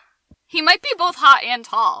 Ugh. He might be both hot and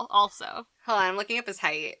tall, also. Hold on, I'm looking up his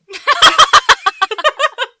height. Is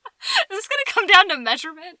this gonna come down to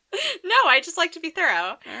measurement? No, I just like to be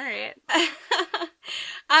thorough. Alright.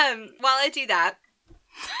 While I do that,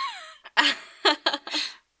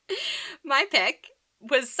 my pick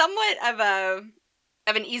was somewhat of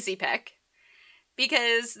an easy pick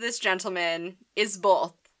because this gentleman is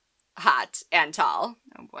both hot and tall.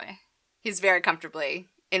 Oh boy. He's very comfortably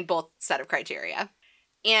in both set of criteria.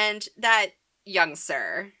 And that young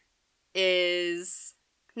sir is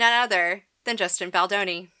none other than Justin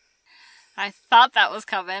Baldoni. I thought that was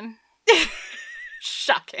coming.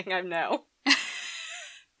 Shocking, I know.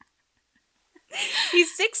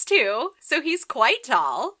 He's 6'2", so he's quite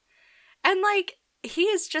tall. And, like, he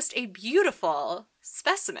is just a beautiful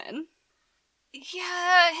specimen.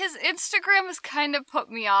 Yeah, his Instagram has kind of put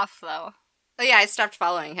me off, though. Oh, yeah, I stopped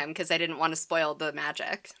following him because I didn't want to spoil the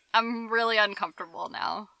magic. I'm really uncomfortable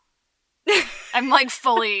now. I'm like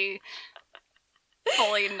fully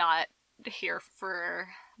not here for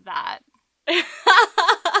that.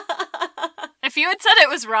 If you had said it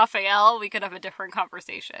was Raphael, we could have a different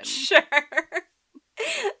conversation. Sure.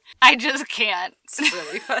 I just can't. It's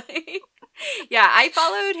really funny. Yeah, I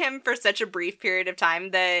followed him for such a brief period of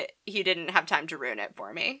time that he didn't have time to ruin it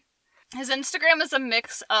for me. His Instagram is a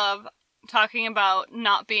mix of talking about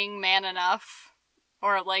not being man enough,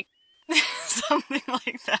 or like something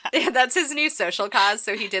like that. Yeah, that's his new social cause.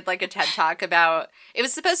 So he did like a TED Talk about, it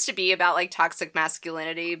was supposed to be about like toxic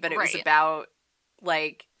masculinity, but it was about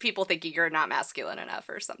like people thinking you're not masculine enough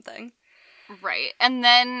or something. Right. And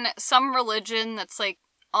then some religion that's like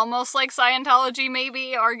almost like Scientology,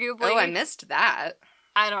 maybe, arguably. Oh, I missed that.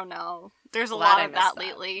 I don't know. There's a lot of that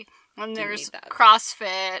lately. And Didn't there's need that.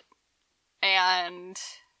 CrossFit, and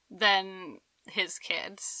then his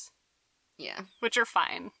kids. Yeah. Which are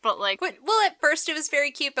fine. But like... Well, at first it was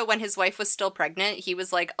very cute, but when his wife was still pregnant, he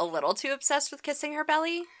was like a little too obsessed with kissing her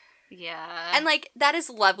belly. Yeah. And like, that is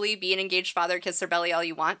lovely, be an engaged father, kiss her belly all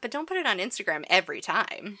you want, but don't put it on Instagram every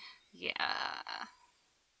time. Yeah.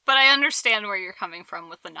 But I understand where you're coming from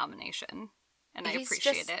with the nomination. And I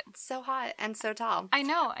appreciate it. So hot and so tall. I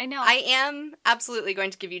know. I am absolutely going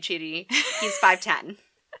to give you Chidi. He's 5'10".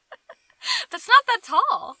 That's not that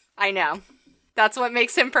tall. I know. That's what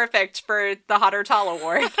makes him perfect for the Hot or Tall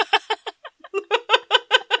award.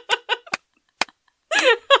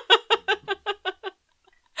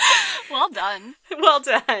 Well done. Well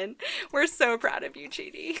done. We're so proud of you,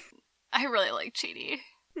 Chidi. I really like Chidi.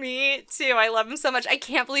 Me too. I love him so much. I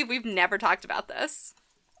can't believe we've never talked about this.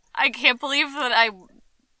 I can't believe that I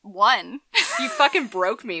won. You fucking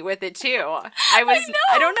broke me with it too.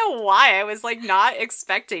 I don't know why. I was like not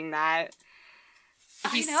expecting that.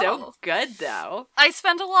 He's so good though. I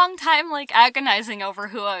spent a long time like agonizing over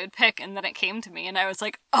who I would pick, and then it came to me and I was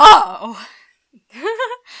like, oh.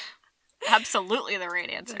 Absolutely the right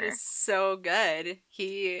answer. He's so good.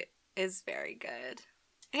 He is very good.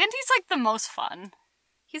 And he's like the most fun.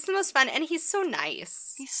 He's the most fun, and he's so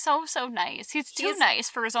nice. He's so nice. He's too nice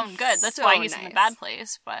for his own good. That's so why he's nice. in the bad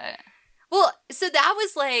place, but... Well, so that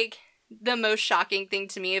was, like, the most shocking thing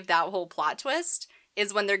to me of that whole plot twist,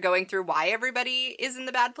 is when they're going through why everybody is in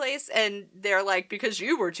the bad place, and they're like, because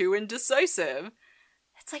you were too indecisive.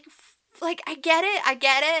 It's like, I get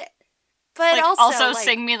it, but like, also like,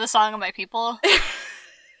 sing me the song of my people.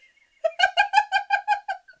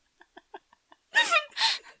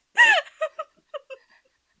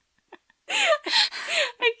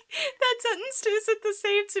 That sentence isn't the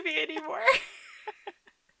same to me anymore.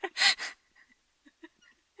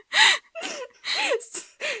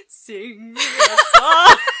 Sing me a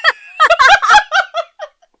song.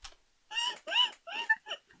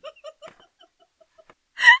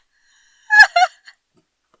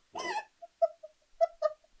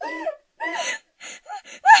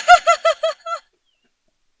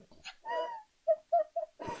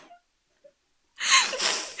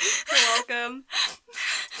 You're welcome.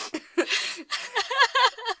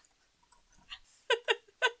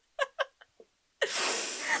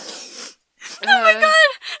 Oh my god!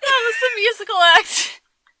 That was the musical act!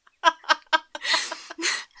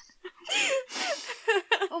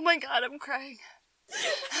 Oh my god, I'm crying.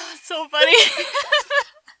 It's so funny.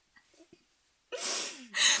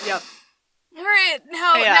 Yep. Alright,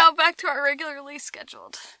 now back to our regularly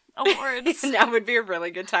scheduled awards. Now would be a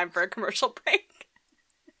really good time for a commercial break.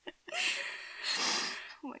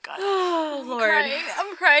 Oh my god. Oh, Lord.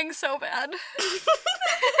 I'm crying so bad.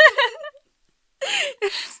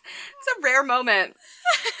 It's a rare moment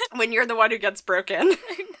when you're the one who gets broken.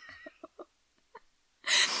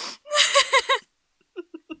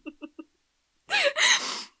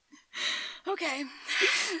 Okay.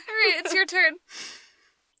 Alright, it's your turn.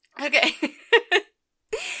 Okay.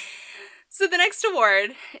 So the next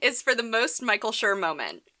award is for the most Michael Schur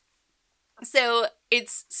moment. So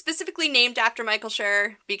it's specifically named after Michael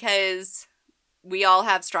Schur because we all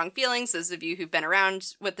have strong feelings. Those of you who've been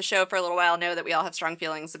around with the show for a little while know that we all have strong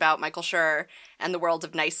feelings about Michael Schur and the world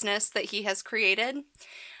of niceness that he has created.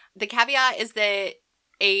 The caveat is that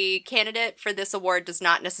a candidate for this award does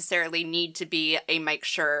not necessarily need to be a Mike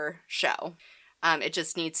Schur show. It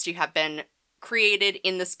just needs to have been created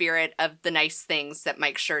in the spirit of the nice things that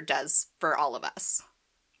Mike Schur does for all of us.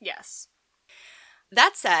 Yes.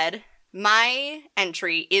 That said, my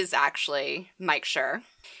entry is actually Mike Schur,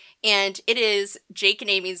 and it is Jake and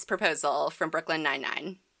Amy's proposal from Brooklyn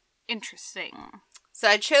Nine-Nine. Interesting. So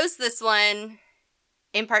I chose this one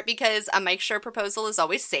in part because a Mike Schur proposal is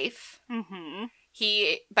always safe. Mm-hmm.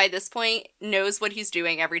 He, by this point, knows what he's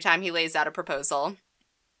doing every time he lays out a proposal.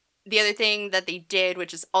 The other thing that they did,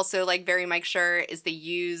 which is also, like, very Mike Schur, is they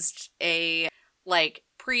used a, like,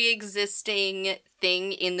 pre-existing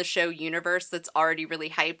thing in the show universe that's already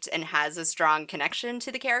really hyped and has a strong connection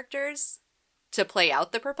to the characters to play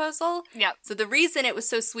out the proposal. Yep. So the reason it was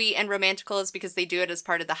so sweet and romantical is because they do it as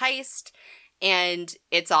part of the heist, and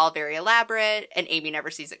it's all very elaborate, and Amy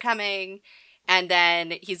never sees it coming, and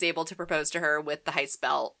then he's able to propose to her with the heist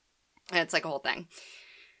belt, and it's like a whole thing.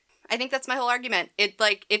 I think that's my whole argument.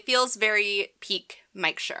 It feels very peak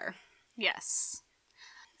Mike Schur. Yes.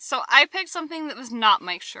 So I picked something that was not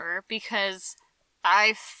Mike Schur because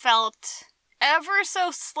I felt ever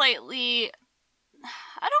so slightly,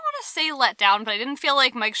 I don't want to say let down, but I didn't feel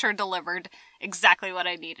like Mike Schur delivered exactly what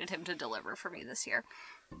I needed him to deliver for me this year.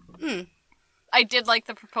 I did like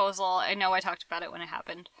the proposal. I know I talked about it when it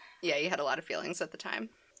happened. Yeah, you had a lot of feelings at the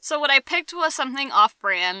time. So what I picked was something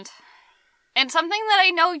off-brand, and something that I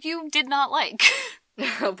know you did not like.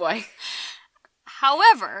 Oh boy.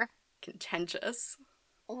 However, contentious.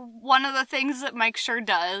 One of the things that Mike Schur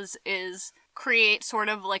does is create sort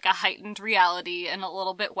of like a heightened reality and a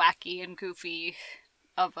little bit wacky and goofy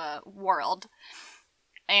of a world.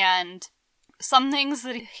 And some things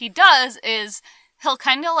that he does is he'll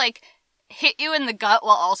kind of like hit you in the gut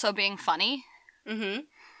while also being funny. Mm-hmm.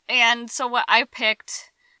 And so what I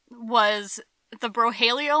picked was the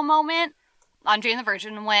Rogelio moment on Jane the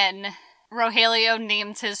Virgin when Rogelio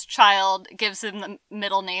names his child, gives him the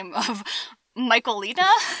middle name of Michaelina.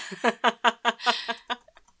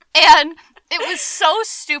 And it was so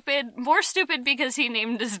stupid, more stupid because he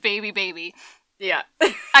named his baby. Yeah.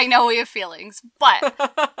 I know we have feelings, but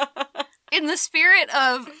in the spirit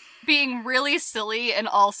of being really silly and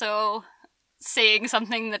also saying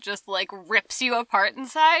something that just, like, rips you apart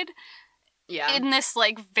inside. Yeah. In this,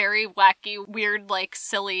 like, very wacky, weird, like,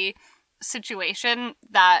 silly situation,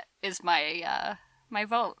 that is my, my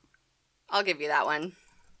vote. I'll give you that one.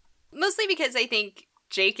 Mostly because I think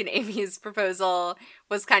Jake and Amy's proposal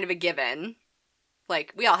was kind of a given.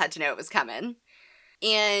 Like, we all had to know it was coming.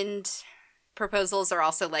 And proposals are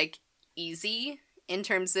also, like, easy in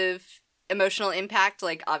terms of emotional impact.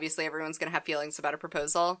 Like, obviously everyone's gonna have feelings about a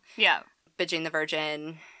proposal. Yeah. But Jane the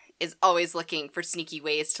Virgin is always looking for sneaky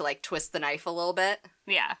ways to, like, twist the knife a little bit.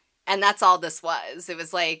 Yeah. And that's all this was. It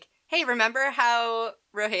was like, hey, remember how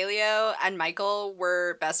Rogelio and Michael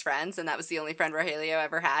were best friends and that was the only friend Rogelio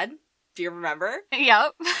ever had? Do you remember?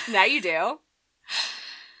 Yep. Now you do.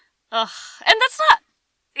 Ugh. And that's not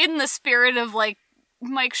in the spirit of, like,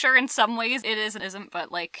 Mike Schur in some ways. It is and isn't,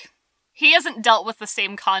 but, like, he hasn't dealt with the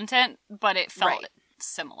same content, but it felt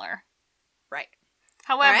similar. Right.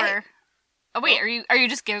 However... Right. Oh, wait, are you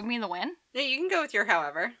just giving me the win? Yeah, you can go with your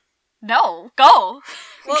however. No, go.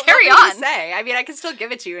 Well, Carry what on. do you say? I mean, I can still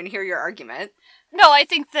give it to you and hear your argument. No, I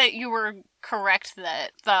think that you were correct that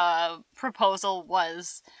the proposal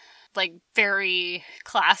was, like, very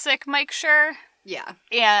classic Mike Schur. Yeah.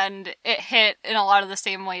 And it hit in a lot of the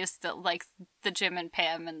same ways that, like, the Jim and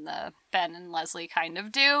Pam and the Ben and Leslie kind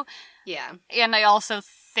of do. Yeah. And I also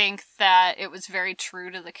think that it was very true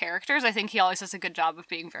to the characters. I think he always does a good job of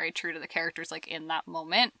being very true to the characters, like, in that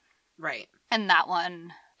moment. Right. And that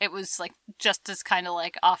one, it was, like, just as kind of,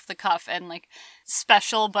 like, off the cuff and, like,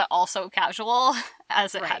 special but also casual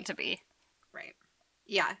as it had to be. Right.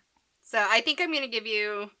 Yeah. So I think I'm going to give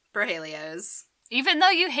you Rogelio's. Even though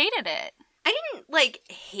you hated it. I didn't, like,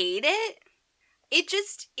 hate it.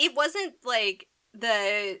 It wasn't, like,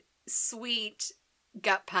 the sweet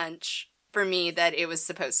gut punch for me that it was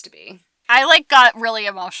supposed to be. I, like, got really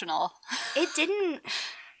emotional. It didn't...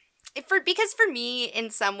 Because for me, in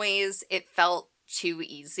some ways, it felt too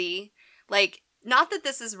easy. Like, not that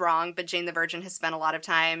this is wrong, but Jane the Virgin has spent a lot of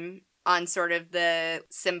time on sort of the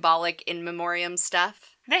symbolic in memoriam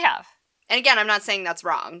stuff. They have. And again, I'm not saying that's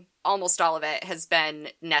wrong. Almost all of it has been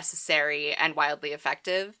necessary and wildly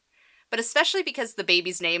effective. But especially because the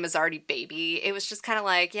baby's name is already Baby, it was just kind of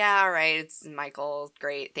like, yeah, all right, it's Michael.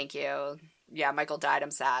 Great, thank you. Yeah, Michael died.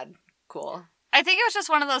 I'm sad. Cool. I think it was just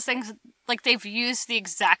one of those things, like, they've used the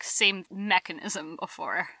exact same mechanism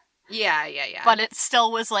before. Yeah. But it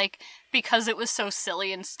still was, like, because it was so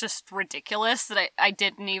silly and just ridiculous that I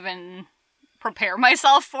didn't even prepare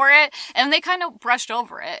myself for it. And they kind of brushed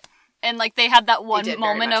over it. And, like, they had that one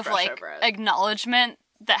moment of, like, acknowledgement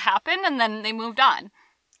that happened, and then they moved on.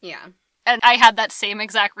 Yeah. And I had that same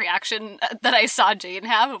exact reaction that I saw Jane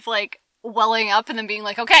have of, like, welling up and then being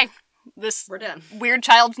like, okay, this we're done. Weird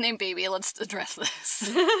child's named Baby, let's address this.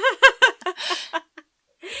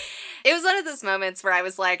 It was one of those moments where I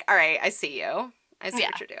was like, all right, I see you. I see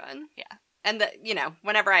what you're doing. Yeah. And,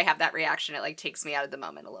 whenever I have that reaction, it, like, takes me out of the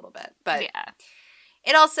moment a little bit. But yeah.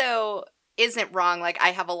 it also... isn't wrong. Like, I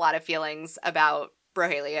have a lot of feelings about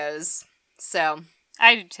Brohelios. So.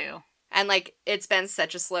 I do too. And, like, it's been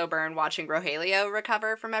such a slow burn watching Rogelio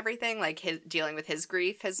recover from everything. Like, dealing with his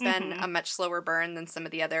grief has been a much slower burn than some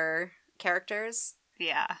of the other characters.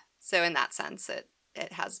 Yeah. So in that sense, it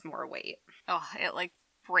has more weight. Oh, it, like,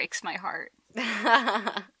 breaks my heart.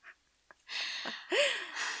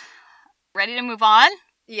 Ready to move on?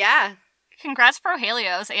 Yeah. Congrats,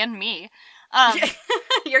 Brohelios, and me.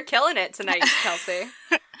 You're killing it tonight, Kelsey.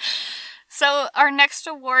 So our next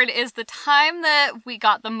award is the time that we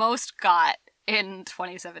got the most got in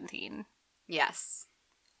 2017. Yes.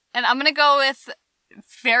 And I'm going to go with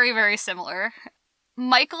very, very similar.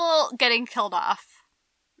 Michael getting killed off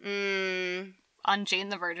on Jane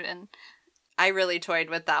the Virgin. I really toyed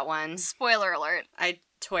with that one. Spoiler alert. I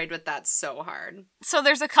toyed with that so hard. So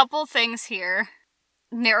there's a couple things here.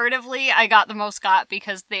 Narratively, I got the most got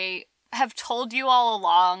because they have told you all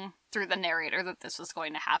along through the narrator that this was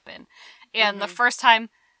going to happen. And the first time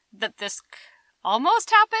that this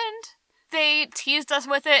almost happened, they teased us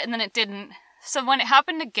with it and then it didn't. So when it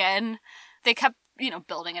happened again, they kept,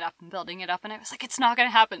 building it up and building it up. And I was like, it's not going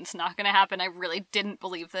to happen. It's not going to happen. I really didn't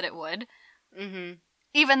believe that it would. Mm-hmm.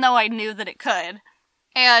 Even though I knew that it could.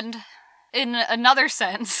 And in another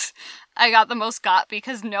sense, I got the most got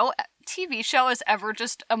because no TV show has ever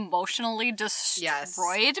just emotionally destroyed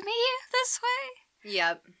me this way.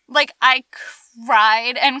 Yep. Like, I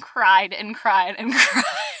cried and cried and cried and cried.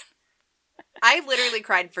 I literally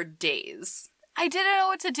cried for days. I didn't know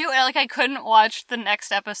what to do. I couldn't watch the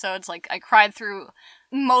next episodes. Like, I cried through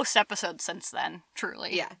most episodes since then,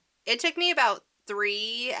 truly. Yeah. It took me about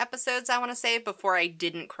 3 episodes, I want to say, before I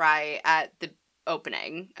didn't cry at the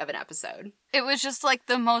opening of an episode. It was just, like,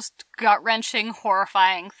 the most gut-wrenching,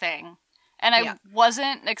 horrifying thing. And I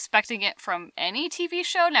wasn't expecting it from any TV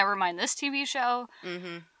show, never mind this TV show.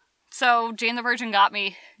 Mm-hmm. So, Jane the Virgin got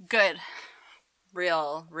me good.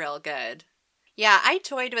 Real good. Yeah, I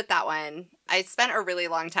toyed with that one. I spent a really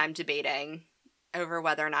long time debating over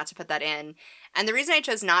whether or not to put that in. And the reason I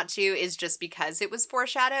chose not to is just because it was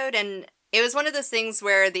foreshadowed. And it was one of those things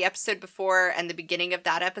where the episode before and the beginning of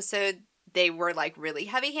that episode, they were, like, really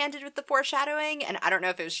heavy-handed with the foreshadowing. And I don't know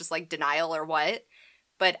if it was just, like, denial or what.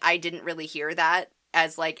 But I didn't really hear that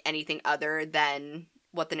as, like, anything other than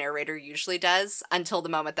what the narrator usually does until the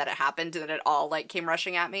moment that it happened and it all, like, came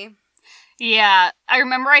rushing at me. Yeah, I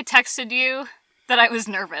remember I texted you that I was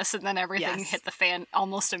nervous and then everything hit the fan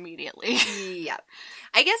almost immediately. Yeah.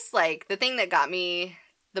 I guess, like, the thing that got me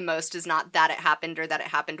the most is not that it happened or that it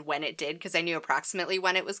happened when it did, because I knew approximately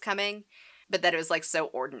when it was coming, but that it was, like, so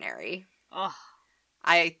ordinary. Ugh.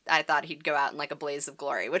 I thought he'd go out in, like, a blaze of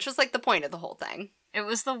glory, which was, like, the point of the whole thing. It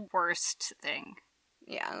was the worst thing.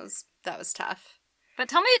 Yeah, that was tough. But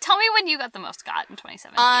tell me when you got the most got in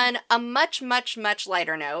 2017. On a much, much, much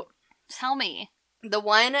lighter note. Tell me. The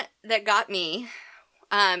one that got me,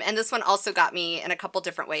 and this one also got me in a couple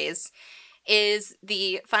different ways, is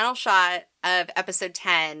the final shot of episode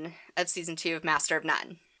 10 of season 2 of Master of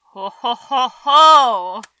None. Ho ho ho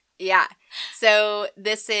ho! Yeah. So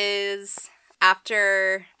this is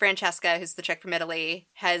after Francesca, who's the chick from Italy,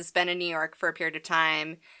 has been in New York for a period of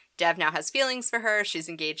time. Dev now has feelings for her. She's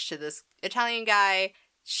engaged to this Italian guy.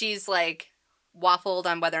 She's, like, waffled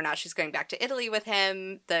on whether or not she's going back to Italy with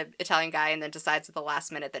him, the Italian guy, and then decides at the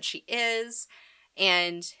last minute that she is.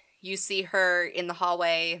 And you see her in the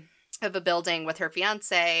hallway of a building with her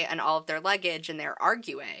fiancé and all of their luggage, and they're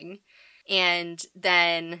arguing. And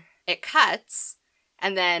then it cuts,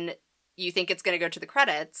 and then you think it's going to go to the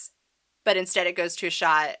credits, but instead it goes to a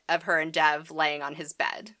shot of her and Dev laying on his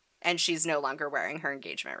bed, and she's no longer wearing her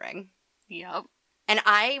engagement ring. Yep. And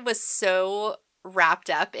I was so wrapped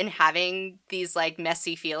up in having these, like,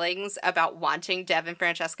 messy feelings about wanting Dev and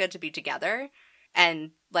Francesca to be together,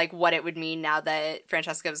 and, like, what it would mean now that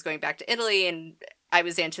Francesca was going back to Italy, and I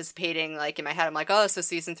was anticipating, like, in my head, I'm like, oh, so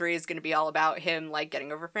season 3 is going to be all about him, like,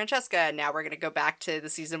 getting over Francesca, and now we're going to go back to the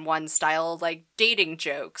season 1 style, like, dating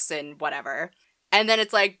jokes and whatever. And then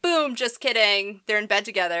it's like, boom, just kidding. They're in bed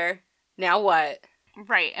together. Now what?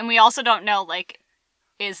 Right. And we also don't know, like,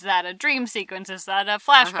 is that a dream sequence? Is that a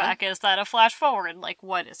flashback? Is that a flash forward? Like,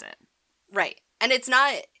 what is it? Right. And it's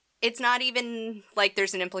not even, like,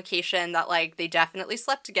 there's an implication that, like, they definitely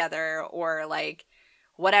slept together or, like,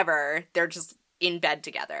 whatever. They're just in bed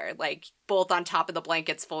together, like, both on top of the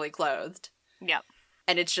blankets, fully clothed. Yep.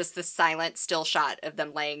 And it's just this silent, still shot of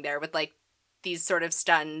them laying there with, like, these sort of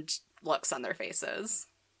stunned looks on their faces.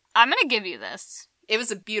 I'm gonna give you this. It was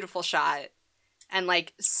a beautiful shot and,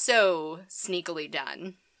 like, so sneakily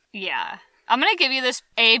done. Yeah. I'm gonna give you this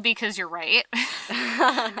A because you're right.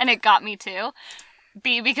 And it got me too.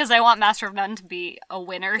 B, because I want Master of None to be a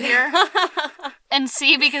winner here. And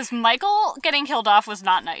C, because Michael getting killed off was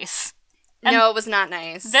not nice. And no, it was not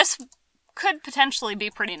nice. This could potentially be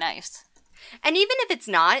pretty nice. And even if it's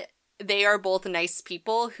not, they are both nice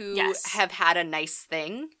people who Yes. have had a nice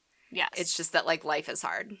thing. Yes. It's just that, like, life is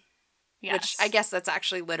hard. Yes. Which I guess that's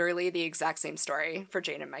actually literally the exact same story for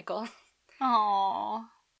Jane and Michael. Aww.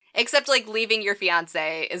 Except, like, leaving your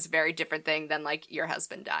fiancé is a very different thing than, like, your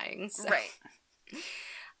husband dying. So. Right.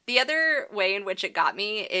 The other way in which it got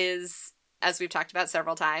me is, as we've talked about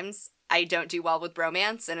several times, I don't do well with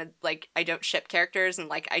romance, and, like, I don't ship characters, and,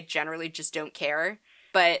 like, I generally just don't care.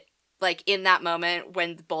 But, like, in that moment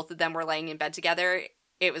when both of them were laying in bed together,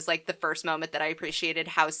 it was, like, the first moment that I appreciated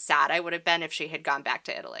how sad I would have been if she had gone back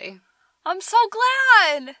to Italy. I'm so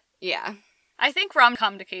glad! Yeah. I think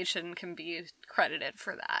rom-communication can be credited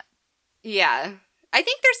for that. Yeah. I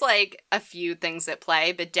think there's, like, a few things at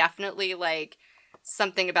play, but definitely, like,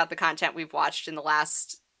 something about the content we've watched in the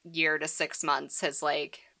last year to 6 months has,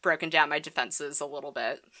 like, broken down my defenses a little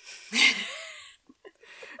bit.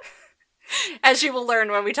 As you will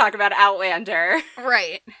learn when we talk about Outlander.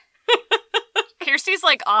 Right. Kirsty's,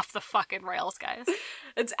 like, off the fucking rails, guys.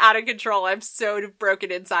 It's out of control. I'm so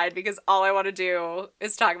broken inside because all I want to do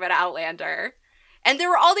is talk about Outlander. And there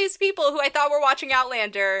were all these people who I thought were watching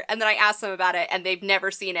Outlander, and then I asked them about it, and they've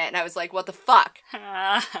never seen it, and I was like, what the fuck?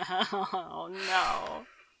 Oh,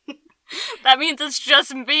 no. That means it's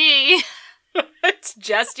just me. It's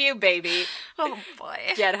just you, baby. Oh, boy.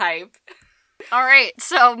 Get hype. All right,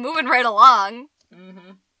 so moving right along.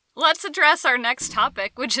 Mm-hmm. Let's address our next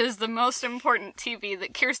topic, which is the most important TV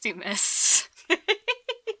that Kirsty missed.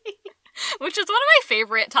 Which is one of my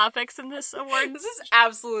favorite topics in this award. This is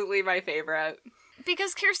absolutely my favorite.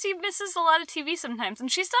 Because Kirsty misses a lot of TV sometimes,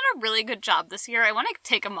 and she's done a really good job this year. I want to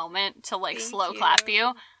take a moment to, like, slow clap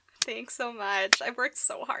you. Thanks so much. I've worked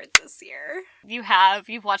so hard this year.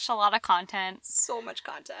 You've watched a lot of content. So much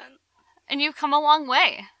content. And you've come a long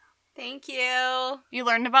way. Thank you. You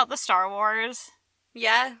learned about the Star Wars.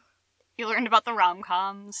 Yeah. You learned about the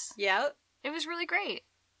rom-coms. Yep. It was really great.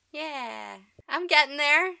 Yeah. I'm getting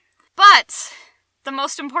there. But the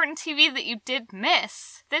most important TV that you did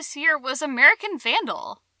miss this year was American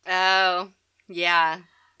Vandal. Oh, yeah.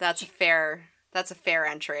 That's a fair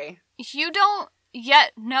entry. You don't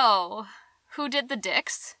yet know who did the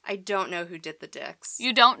dicks. I don't know who did the dicks.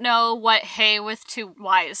 You don't know what hey with two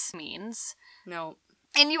Y's means. No.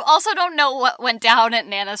 And you also don't know what went down at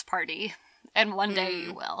Nana's party. And one day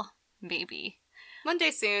you will. Maybe. One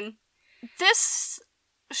day soon. This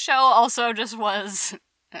show also just was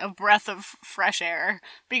a breath of fresh air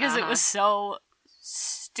because it was so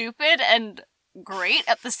stupid and great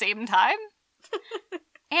at the same time.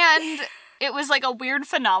 And it was like a weird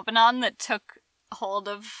phenomenon that took hold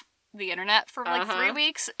of the internet for like 3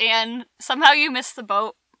 weeks, and somehow you missed the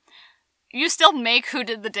boat. You still make who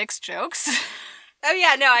did the dicks jokes. Oh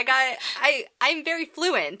yeah, no, I'm very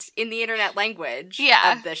fluent in the internet language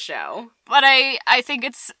of this show. But I think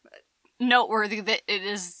it's noteworthy that it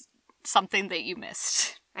is something that you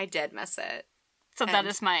missed. I did miss it. So And that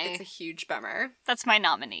is it's a huge bummer. That's my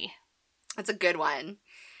nominee. It's a good one.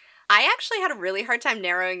 I actually had a really hard time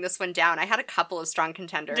narrowing this one down. I had a couple of strong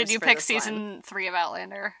contenders. Did you for pick this season one. 3 of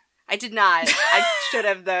Outlander? I did not. I should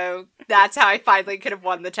have, though. That's how I finally could have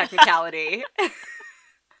won the technicality.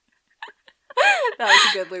 That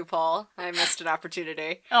was a good loophole. I missed an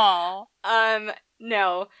opportunity. Oh.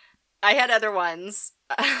 No. I had other ones.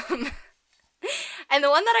 And the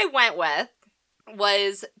one that I went with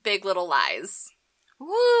was Big Little Lies.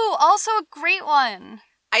 Woo! Also a great one.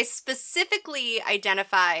 I specifically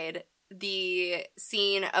identified the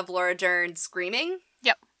scene of Laura Dern screaming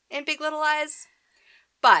in Big Little Lies.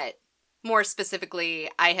 But more specifically,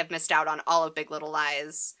 I have missed out on all of Big Little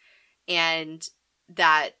Lies. And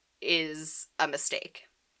that is a mistake.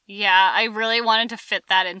 Yeah, I really wanted to fit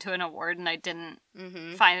that into an award and I didn't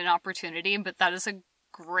Mm-hmm. find an opportunity, but that is a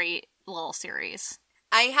great little series.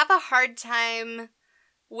 I have a hard time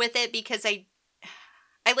with it because I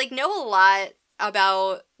like know a lot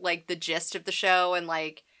about like the gist of the show and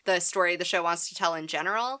like the story the show wants to tell in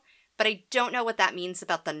general, but I don't know what that means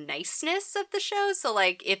about the niceness of the show. So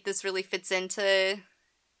like if this really fits into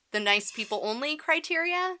the nice people only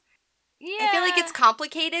criteria. Yeah. I feel like it's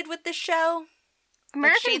complicated with this show.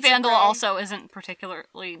 American Shades of Vandal Grey. also isn't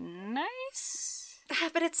particularly nice.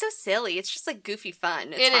 But it's so silly. It's just like goofy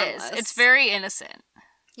fun. It's It harmless. is. It's very innocent.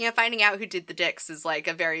 You know, finding out who did the dicks is like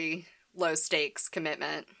a very low stakes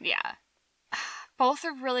commitment. Yeah. Both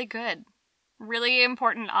are really good. Really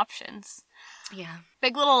important options. Yeah.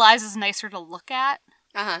 Big Little Lies is nicer to look at.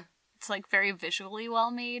 Uh-huh. It's like very visually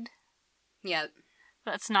well made. Yeah.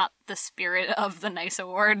 That's not the spirit of the Nice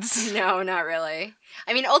Awards. No, not really.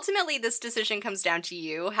 I mean, ultimately, this decision comes down to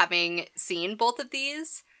you, having seen both of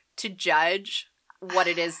these, to judge what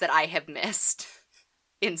it is that I have missed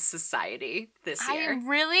in society this year. I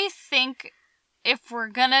really think if we're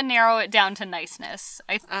gonna narrow it down to niceness,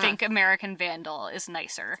 I think American Vandal is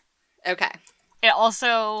nicer. Okay. It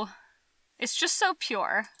also, it's just so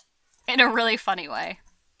pure in a really funny way.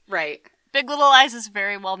 Right. Big Little Lies is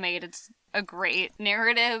very well made. It's a great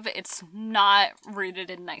narrative. It's not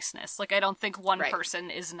rooted in niceness. Like, I don't think one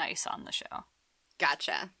person is nice on the show.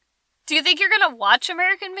 Gotcha. Do you think you're gonna watch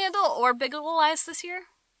American Vandal or Big Little Lies this year?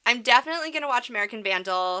 I'm definitely going to watch American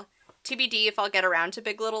Vandal. TBD if I'll get around to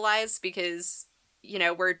Big Little Lies, because, you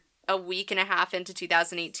know, we're a week and a half into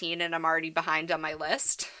 2018 and I'm already behind on my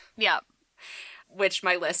list. Yeah. Which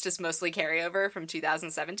my list is mostly carryover from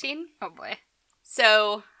 2017. Oh boy.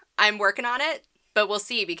 So I'm working on it, but we'll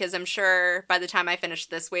see, because I'm sure by the time I finish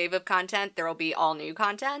this wave of content, there will be all new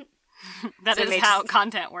content. That So is how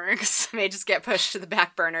content works. May just get pushed to the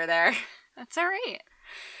back burner there. That's all right.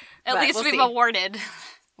 At But least we'll we've see. awarded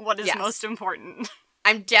what is Yes. most important.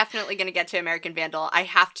 I'm definitely going to get to American Vandal. I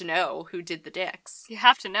have to know who did the dicks. You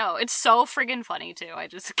have to know. It's so friggin' funny, too. I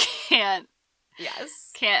just can't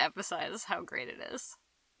Yes. emphasize how great it is.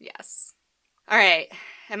 Yes. All right.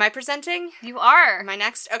 Am I presenting? You are. Am I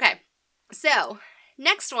next? Okay. So,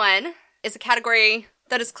 next one is a category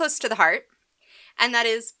that is close to the heart, and that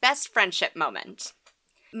is best friendship moment.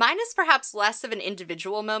 Mine is perhaps less of an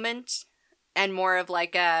individual moment and more of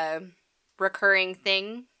like a recurring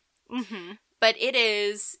thing, Mm-hmm. but it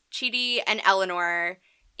is Chidi and Eleanor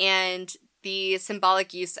and the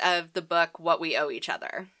symbolic use of the book What We Owe Each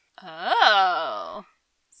Other. Oh.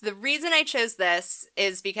 So the reason I chose this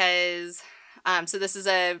is because, so this is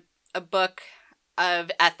a book of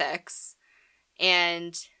ethics,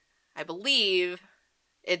 and I believe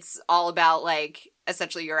it's all about, like,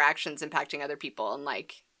 essentially your actions impacting other people and,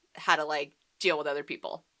 like, how to, like, deal with other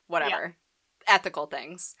people, whatever, ethical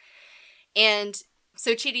things. And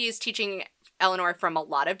so Chidi is teaching Eleanor from a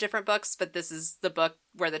lot of different books, but this is the book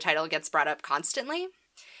where the title gets brought up constantly.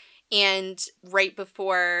 And right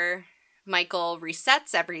before Michael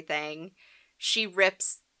resets everything, she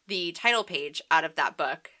rips the title page out of that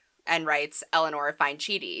book and writes, Eleanor, find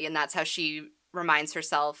Chidi. And that's how she reminds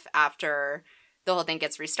herself after the whole thing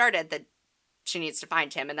gets restarted that she needs to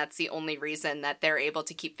find him. And that's the only reason that they're able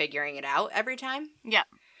to keep figuring it out every time. Yeah.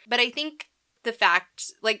 But I think the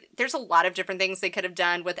fact, like, there's a lot of different things they could have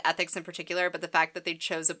done with ethics in particular, but the fact that they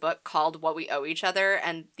chose a book called What We Owe Each Other,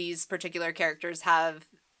 and these particular characters have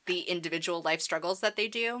the individual life struggles that they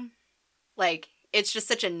do, like, it's just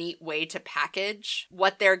such a neat way to package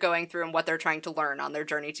what they're going through and what they're trying to learn on their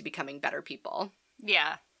journey to becoming better people.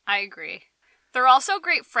 Yeah, I agree. They're also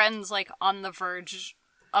great friends, like, on the verge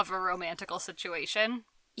of a romantical situation.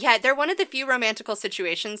 Yeah, they're one of the few romantical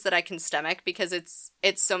situations that I can stomach, because it's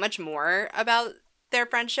so much more about their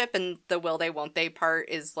friendship, and the will they won't they part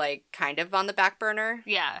is, like, kind of on the back burner.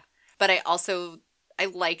 Yeah. But I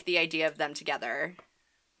like the idea of them together.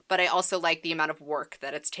 But I also like the amount of work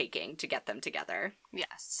that it's taking to get them together.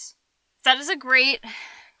 Yes. That is a great,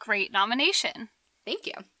 great nomination. Thank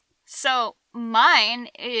you. So, mine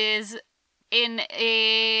is in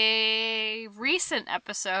a recent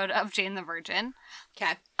episode of Jane the Virgin.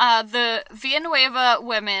 Okay. The Villanueva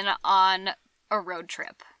women on a road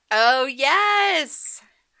trip. Oh, yes!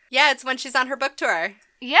 Yeah, it's when she's on her book tour.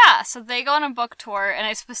 Yeah, so they go on a book tour, and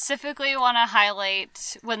I specifically want to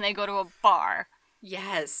highlight when they go to a bar.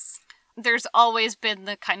 Yes. There's always been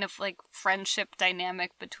the kind of, like, friendship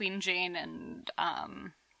dynamic between Jane and,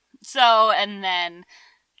 Zoe, and then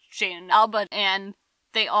Jane and Alba, and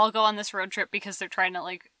they all go on this road trip because they're trying to,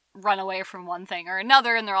 like, run away from one thing or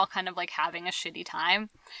another, and they're all kind of, like, having a shitty time.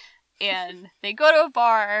 And they go to a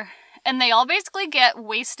bar, and they all basically get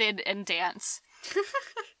wasted and dance.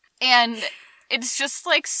 And it's just,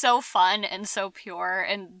 like, so fun and so pure,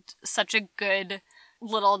 and such a good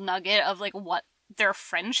little nugget of, like, what their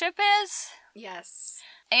friendship is. Yes.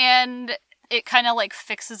 And it kind of, like,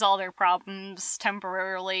 fixes all their problems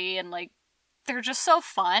temporarily, and, like, they're just so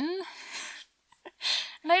fun.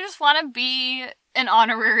 And I just want to be an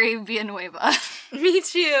honorary Villanueva. Me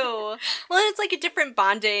too. Well, it's like a different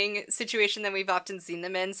bonding situation than we've often seen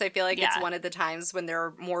them in, so I feel like it's one of the times when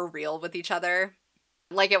they're more real with each other.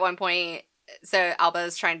 Like, at one point, so Alba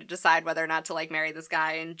is trying to decide whether or not to, like, marry this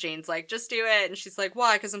guy, and Jane's like, just do it. And she's like,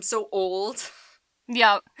 why? Because I'm so old.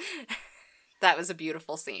 Yep. That was a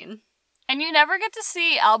beautiful scene. And you never get to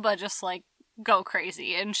see Alba just, like, go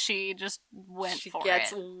crazy, and she just went for it. She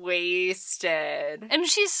gets wasted. And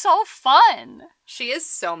she's so fun. She is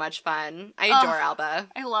so much fun. I adore Alba.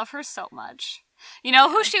 I love her so much. You know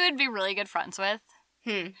who she would be really good friends with?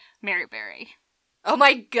 Mary Berry. Oh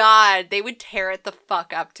my god, they would tear it the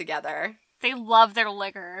fuck up together. They love their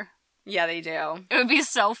liquor. Yeah, they do. It would be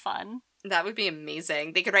so fun. That would be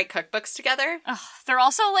amazing. They could write cookbooks together. Ugh, they're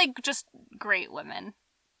also, like, just great women.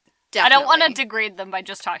 Definitely. I don't want to degrade them by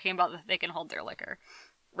just talking about that they can hold their liquor.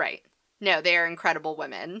 Right. No, they are incredible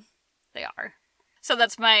women. They are. So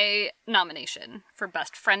that's my nomination for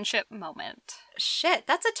Best Friendship Moment. Shit,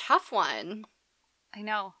 that's a tough one. I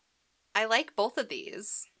know. I like both of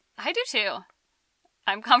these. I do too.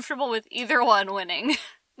 I'm comfortable with either one winning.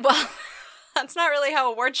 Well, that's not really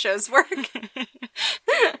how award shows work.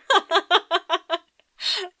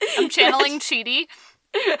 I'm channeling Chidi.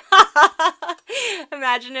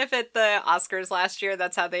 Imagine if at the Oscars last year,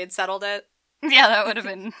 that's how they had settled it. Yeah, that would have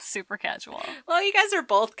been super casual. Well, you guys are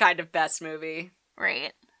both kind of best movie.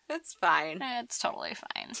 Right. That's fine. It's totally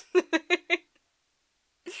fine.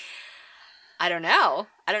 I don't know.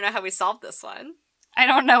 I don't know how we solved this one. I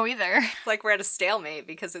don't know either. It's like we're at a stalemate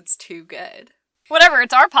because it's too good. Whatever,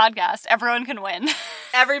 it's our podcast. Everyone can win.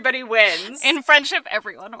 Everybody wins. In friendship,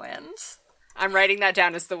 everyone wins. I'm writing that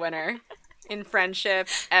down as the winner. In friendship,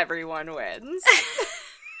 everyone wins.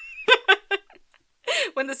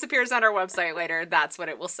 When this appears on our website later, that's what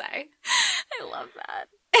it will say. I love that.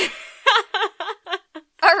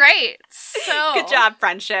 All right, so... Good job,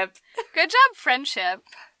 friendship. Good job, friendship.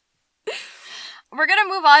 We're going to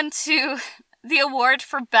move on to the award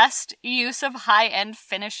for best use of high-end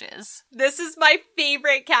finishes. This is my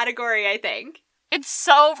favorite category, I think. It's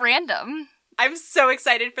so random. I'm so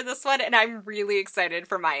excited for this one, and I'm really excited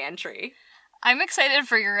for my entry. I'm excited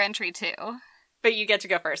for your entry, too. But you get to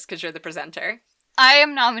go first, because you're the presenter. I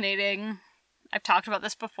am nominating... I've talked about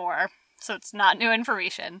this before, so it's not new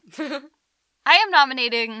information. I am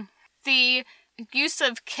nominating the use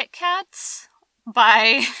of Kit Kats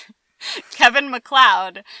by Kevin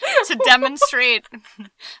MacLeod to demonstrate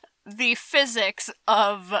the physics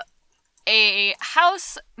of a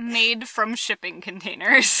house made from shipping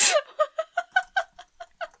containers.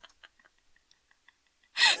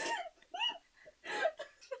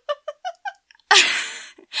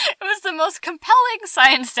 It was the most compelling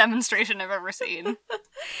science demonstration I've ever seen.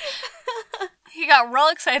 He got real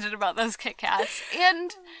excited about those Kit Kats,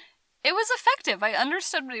 and it was effective. I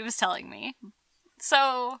understood what he was telling me.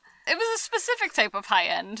 So, it was a specific type of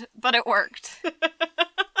high-end, but it worked.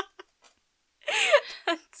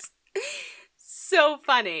 That's so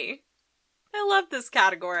funny. I love this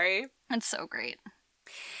category. It's so great.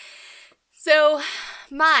 So,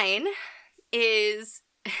 mine is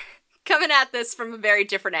coming at this from a very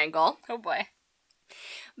different angle. Oh boy.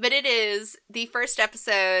 But it is the first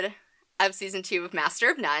episode of season 2 of Master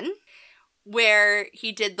of None, where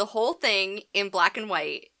he did the whole thing in black and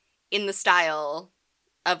white in the style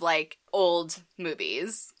of, like, old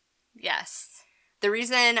movies. Yes. The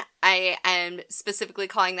reason I am specifically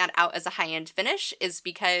calling that out as a high-end finish is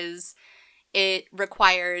because it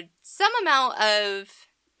required some amount of,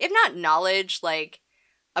 if not knowledge, like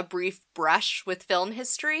a brief brush with film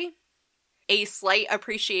history, a slight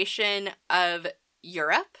appreciation of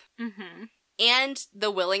Europe, and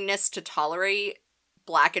the willingness to tolerate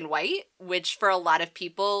black and white, which for a lot of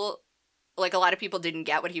people, like, a lot of people didn't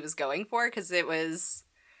get what he was going for, because it was,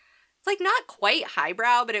 it's like, not quite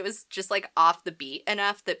highbrow, but it was just, like, off the beat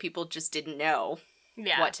enough that people just didn't know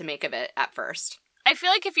what to make of it at first. I feel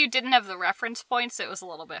like if you didn't have the reference points, it was a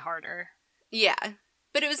little bit harder. Yeah.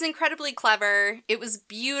 But it was incredibly clever. It was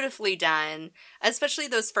beautifully done, especially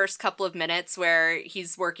those first couple of minutes where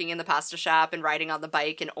he's working in the pasta shop and riding on the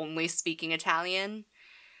bike and only speaking Italian.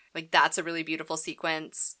 Like, that's a really beautiful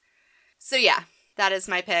sequence. So yeah, that is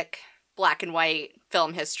my pick. Black and white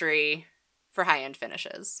film history for high-end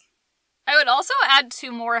finishes. I would also add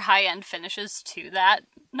 2 more high-end finishes to that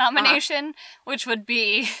nomination, which would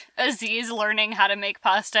be Aziz learning how to make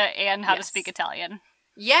pasta and how to speak Italian.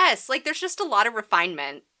 Yes, like, there's just a lot of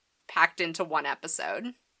refinement packed into one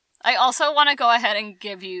episode. I also want to go ahead and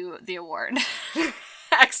give you the award.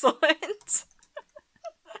 Excellent.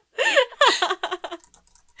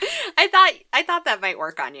 I thought that might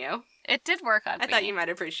work on you. It did work on me. I thought you might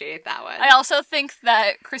appreciate that one. I also think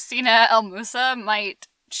that Christina El Musa might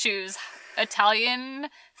choose Italian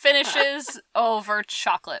finishes over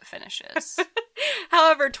chocolate finishes.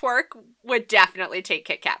 However, Twerk would definitely take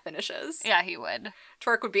Kit Kat finishes. Yeah, he would.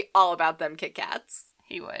 Twerk would be all about them Kit Kats.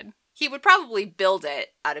 He would. He would probably build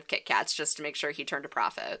it out of Kit Kats just to make sure he turned a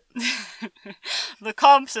profit. The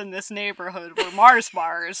comps in this neighborhood were Mars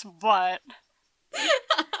bars, but...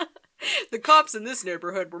 The cops in this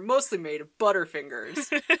neighborhood were mostly made of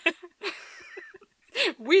Butterfingers.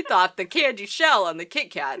 We thought the candy shell on the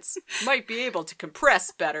Kit Kats might be able to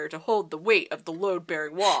compress better to hold the weight of the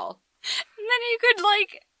load-bearing wall. And then you could,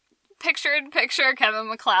 like, picture Kevin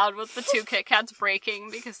McLeod with the 2 Kit Kats breaking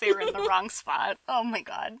because they were in the wrong spot. Oh my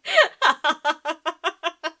god.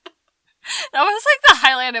 That was, like, the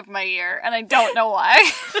highlight of my year, and I don't know why.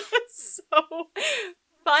 So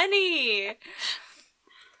funny.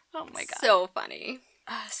 Oh my god. So funny.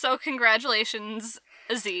 So congratulations,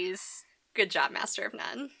 Aziz. Good job, Master of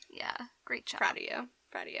None. Yeah, great job. Proud of you.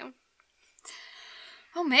 Proud of you.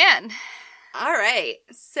 Oh man. All right.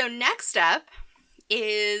 So next up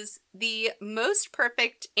is the most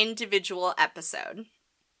perfect individual episode.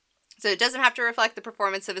 So it doesn't have to reflect the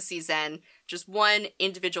performance of a season, just one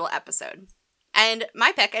individual episode. And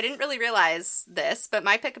my pick, I didn't really realize this, but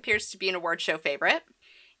my pick appears to be an award show favorite.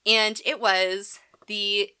 And it was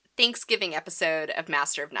the Thanksgiving episode of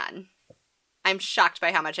Master of None. I'm shocked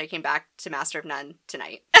by how much I came back to Master of None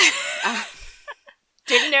tonight.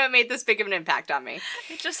 Didn't know it made this big of an impact on me.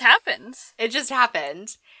 It just happens. It just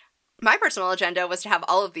happened. My personal agenda was to have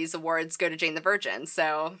all of these awards go to Jane the Virgin,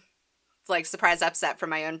 so it's like surprise upset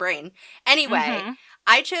from my own brain. Anyway,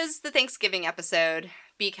 I chose the Thanksgiving episode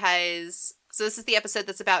because, so this is the episode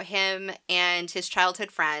that's about him and his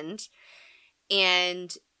childhood friend,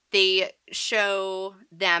 and they show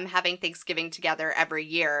them having Thanksgiving together every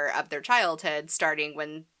year of their childhood, starting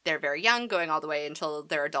when they're very young, going all the way until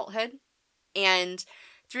their adulthood. And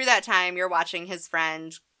through that time, you're watching his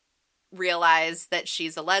friend realize that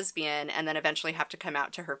she's a lesbian and then eventually have to come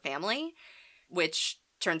out to her family, which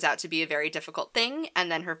turns out to be a very difficult thing.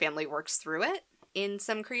 And then her family works through it in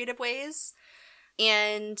some creative ways.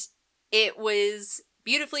 And it was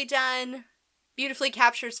beautifully done, beautifully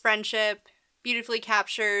captures friendship, beautifully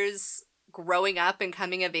captures growing up and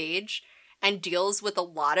coming of age, and deals with a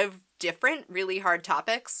lot of different, really hard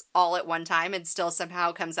topics all at one time, and still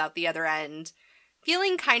somehow comes out the other end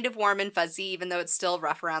feeling kind of warm and fuzzy, even though it's still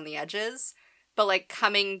rough around the edges, but like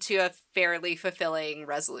coming to a fairly fulfilling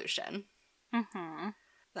resolution.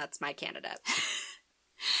 That's my candidate.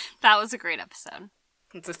 That was a great episode.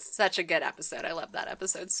 It's such a good episode. I love that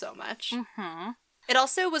episode so much. It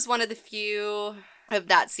also was one of the few of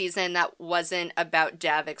that season that wasn't about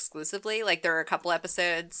Dev exclusively. Like, there were a couple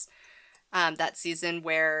episodes that season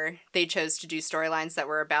where they chose to do storylines that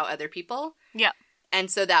were about other people. Yeah. And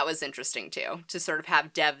so that was interesting, too, to sort of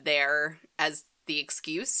have Dev there as the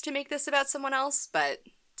excuse to make this about someone else, but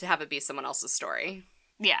to have it be someone else's story.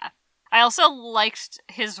 Yeah. I also liked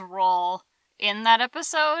his role in that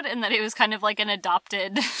episode, in that he was kind of like an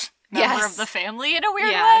adopted member of the family in a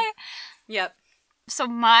weird way. Yep. So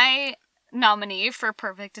my nominee for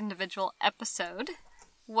Perfect Individual Episode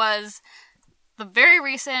was the very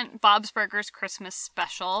recent Bob's Burgers Christmas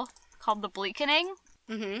special called The Bleakening.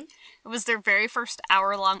 It was their very first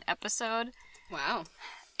hour-long episode. Wow.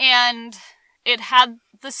 And it had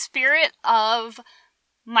the spirit of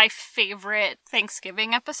my favorite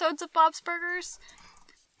Thanksgiving episodes of Bob's Burgers.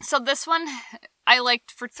 So this one I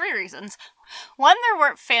liked for 3 reasons. One, there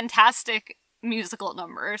were fantastic musical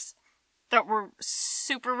numbers that were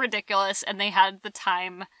super ridiculous, and they had the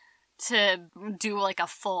time to do like a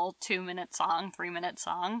full 2-minute song, 3-minute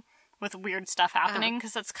song with weird stuff happening,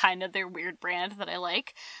 because that's kind of their weird brand that I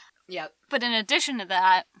like. Yep. But in addition to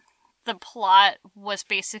that, the plot was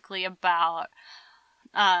basically about,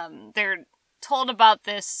 they're told about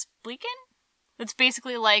this Bleaken? It's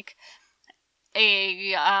basically like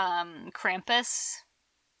a Krampus,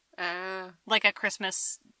 like a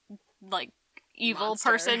Christmas, like, evil monster.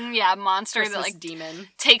 Person. Yeah, monster Christmas that, like, demon.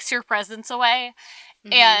 takes your presents away.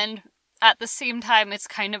 And at the same time, it's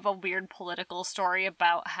kind of a weird political story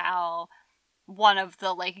about how one of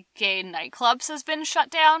the, like, gay nightclubs has been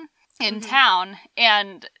shut down in town,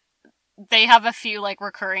 and they have a few, like,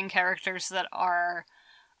 recurring characters that are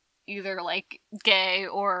either, like, gay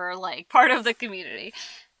or, like, part of the community.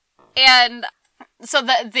 And so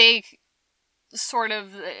that they sort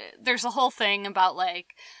of, there's a whole thing about,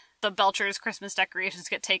 like, the Belcher's Christmas decorations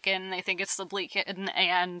get taken, they think it's the Bleaken,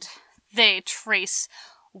 and they trace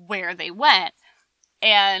where they went,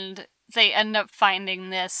 and they end up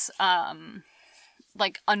finding this,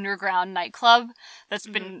 like, underground nightclub that's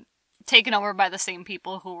been taken over by the same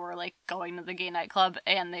people who were, like, going to the gay nightclub,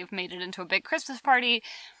 and they've made it into a big Christmas party,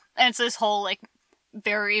 and it's this whole, like,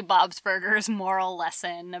 very Bob's Burgers moral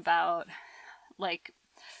lesson about, like,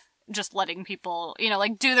 just letting people, you know,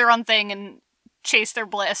 like, do their own thing and chase their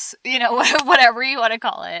bliss, you know, whatever you want to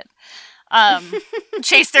call it.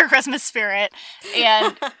 Chase their Christmas spirit,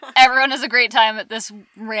 and everyone has a great time at this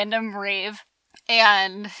random rave.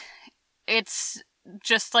 And it's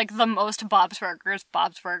just like the most Bob's Burgers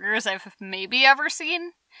I've maybe ever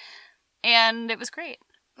seen. And it was great.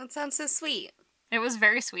 That sounds so sweet. It was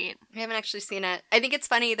very sweet. We haven't actually seen it. I think it's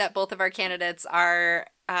funny that both of our candidates are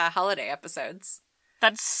holiday episodes.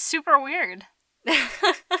 That's super weird.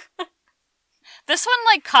 This one,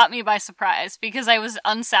 like, caught me by surprise because I was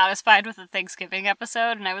unsatisfied with the Thanksgiving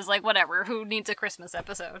episode, and I was like, whatever, who needs a Christmas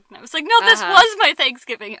episode? And I was like, no, this was my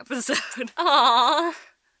Thanksgiving episode. Aww.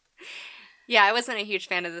 Yeah, I wasn't a huge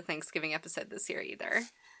fan of the Thanksgiving episode this year either.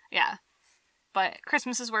 Yeah. But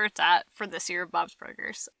Christmas is where it's at for this year of Bob's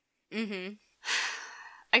Burgers. Mm-hmm.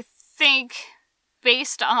 I think,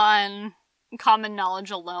 based on common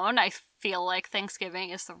knowledge alone, I feel like Thanksgiving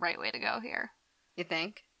is the right way to go here. You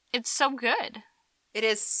think? It's so good. It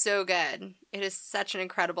is so good. It is such an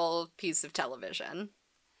incredible piece of television.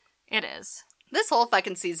 It is. This whole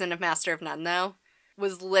fucking season of Master of None, though,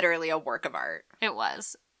 was literally a work of art. It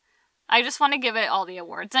was. I just want to give it all the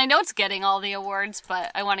awards. I know it's getting all the awards,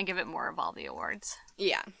 but I want to give it more of all the awards.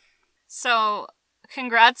 Yeah. So,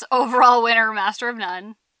 congrats, overall winner, Master of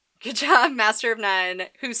None. Good job, Master of None,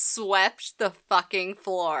 who swept the fucking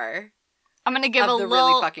floor. I'm going to give a really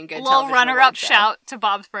little, fucking good little television runner-up award show. shout to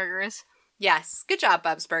Bob's Burgers. Yes. Good job,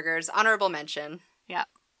 Bob's Burgers. Honorable mention. Yeah.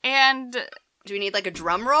 And... do we need, like, a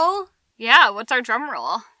drum roll? yeah, what's our drum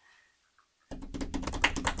roll?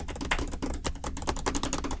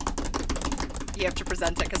 You have to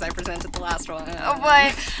present it, because I presented the last one. Oh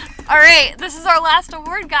boy. Alright, this is our last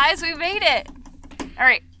award, guys. We made it.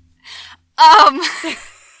 Alright.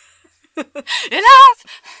 Enough!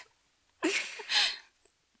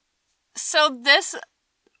 So this,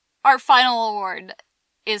 our final award,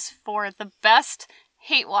 is for the best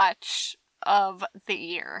hate watch of the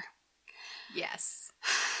year. Yes.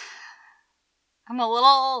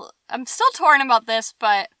 I'm still torn about this,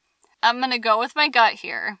 but I'm gonna go with my gut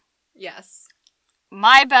here. Yes.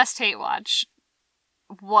 My best hate watch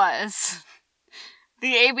was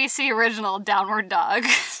the ABC original Downward Dog.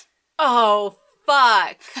 Oh,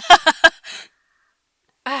 fuck.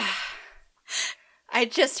 I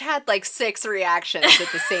just had like 6 reactions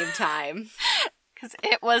at the same time. Because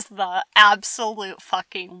it was the absolute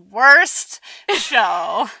fucking worst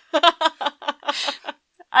show.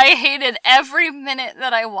 I hated every minute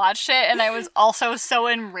that I watched it, and I was also so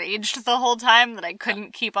enraged the whole time that I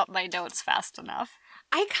couldn't keep up my notes fast enough.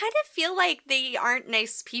 I kind of feel like they aren't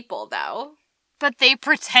nice people, though. But they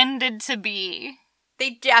pretended to be.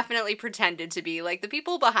 They definitely pretended to be. Like, the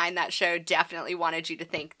people behind that show definitely wanted you to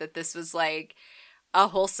think that this was, like, a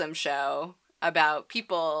wholesome show about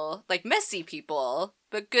people, like, messy people,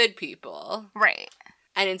 but good people. Right.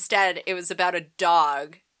 And instead, it was about a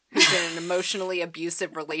dog who's in an emotionally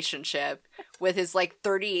abusive relationship with his, like,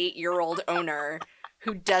 38-year-old owner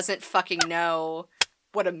who doesn't fucking know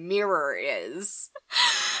what a mirror is.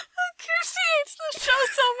 Kirsty hates the show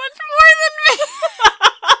so much more than me.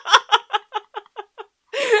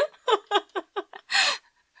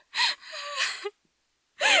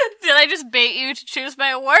 Did I just bait you to choose my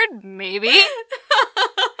award? Maybe. I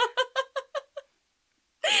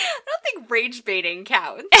don't think rage baiting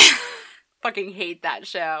counts. Fucking hate that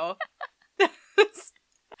show. Do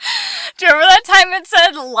you remember that time it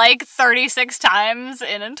said like 36 times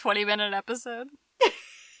in a 20-minute episode?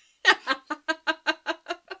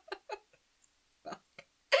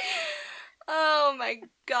 Oh my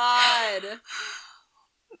god.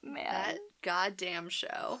 Man. That goddamn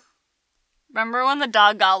show. Remember when the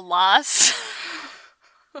dog got lost?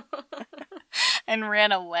 And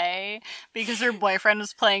ran away because her boyfriend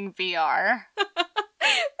was playing VR? For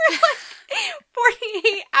like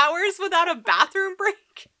 48 hours without a bathroom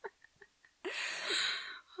break?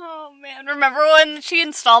 Oh man, remember when she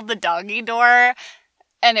installed the doggy door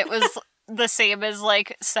and it was the same as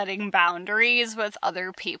like setting boundaries with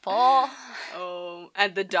other people? Oh,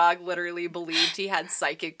 and the dog literally believed he had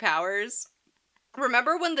psychic powers.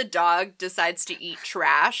 Remember when the dog decides to eat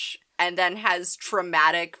trash and then has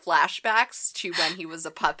traumatic flashbacks to when he was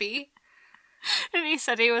a puppy? And he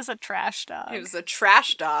said he was a trash dog. He was a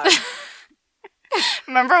trash dog.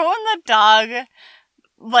 Remember when the dog,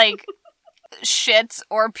 like, shits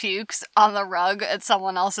or pukes on the rug at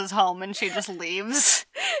someone else's home and she just leaves?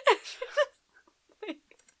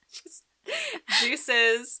 Just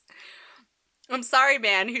deuces. I'm sorry,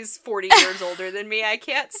 man, who's 40 years older than me. I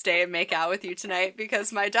can't stay and make out with you tonight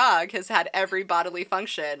because my dog has had every bodily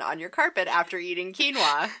function on your carpet after eating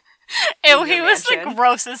quinoa. Ew, he was the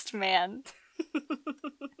grossest man.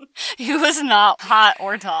 He was not hot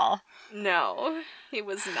or tall. No, he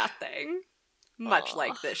was nothing. Much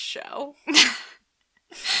like this show.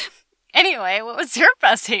 Anyway, what was your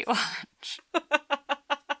best hate watch?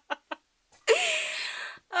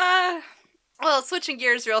 well, switching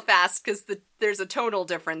gears real fast because there's a tonal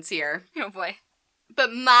difference here. Oh boy.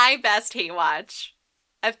 But my best hate watch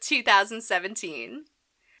of 2017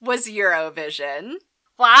 was Eurovision.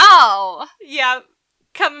 Wow. Yeah,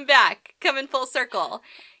 coming back, coming full circle.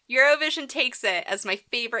 Eurovision takes it as my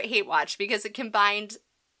favorite hate watch because it combined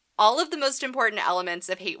all of the most important elements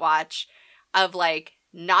of hate watch of, like,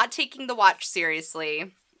 not taking the watch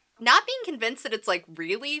seriously, not being convinced that it's, like,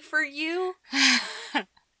 really for you,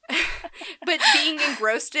 but being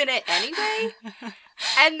engrossed in it anyway,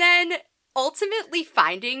 and then ultimately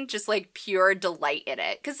finding just, like, pure delight in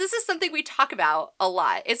it. Because this is something we talk about a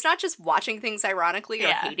lot. It's not just watching things ironically or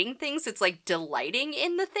hating things, it's, like, delighting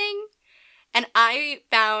in the thing. And I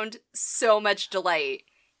found so much delight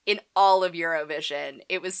in all of Eurovision.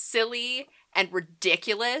 It was silly and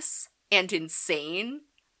ridiculous and insane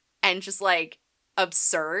and just, like,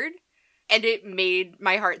 absurd. And it made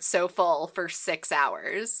my heart so full for 6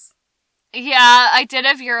 hours. Yeah, I did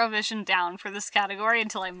have Eurovision down for this category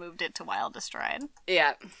until I moved it to Wildest Ride.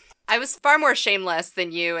 Yeah. I was far more shameless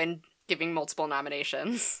than you in giving multiple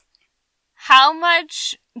nominations. How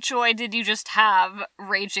much joy did you just have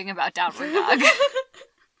raging about Downward Dog?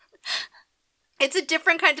 It's a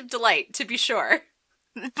different kind of delight, to be sure.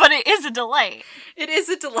 But it is a delight. It is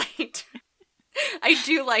a delight. I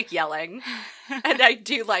do like yelling, and I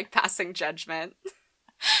do like passing judgment.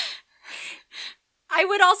 I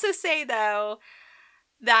would also say, though,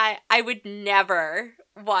 that I would never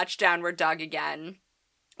watch Downward Dog again,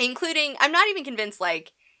 including, I'm not even convinced,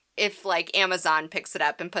 like, if, like, Amazon picks it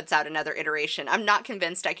up and puts out another iteration, I'm not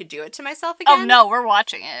convinced I could do it to myself again. Oh, no, we're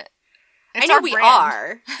watching it. It's I know our we brand.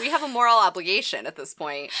 are. We have a moral obligation at this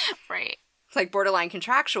point. Right. It's, like, borderline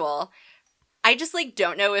contractual. I just, like,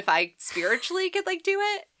 don't know if I spiritually could, like, do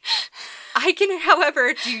it. I can,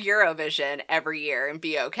 however, do Eurovision every year and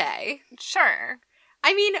be okay. Sure.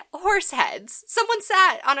 I mean, horse heads. Someone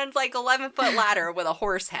sat on a, like, 11-foot ladder with a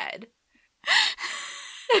horse head.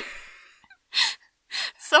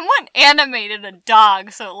 Someone animated a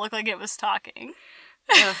dog so it looked like it was talking.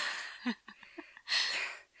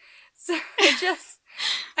 So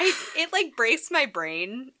it, like, breaks my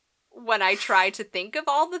brain when I try to think of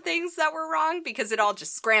all the things that were wrong because it all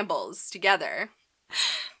just scrambles together.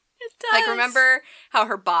 It does. Like, remember how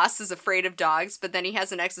her boss is afraid of dogs, but then he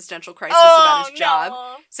has an existential crisis about his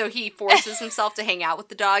job, so he forces himself to hang out with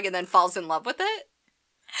the dog and then falls in love with it?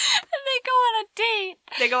 And they go on a date.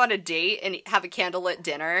 They go on a date and have a candlelit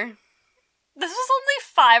dinner. This was only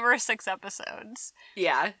 5 or 6 episodes.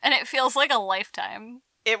 Yeah. And it feels like a lifetime.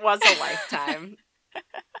 It was a lifetime. It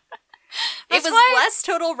That's was why- less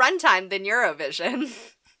total runtime than Eurovision.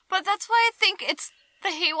 But that's why I think it's the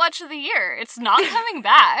hate watch of the year. It's not coming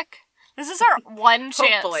back. This is our one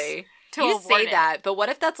chance. Hopefully. To You award say it. that, but what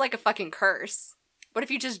if that's like a fucking curse? What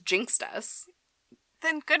if you just jinxed us?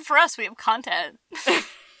 Then good for us. We have content.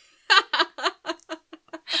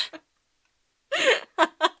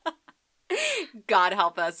 God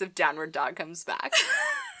help us if Downward Dog comes back.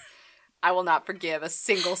 I will not forgive a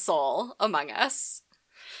single soul among us.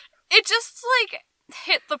 It just, like,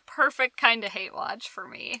 hit the perfect kind of hate watch for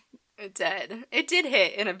me. It did. It did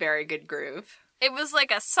hit in a very good groove. It was like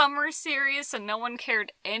a summer series and no one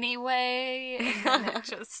cared anyway. And then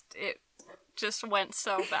it just went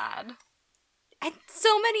so bad. And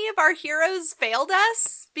so many of our heroes failed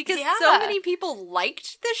us because Yeah. so many people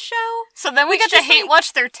liked this show. So then we Which got to just, hate like-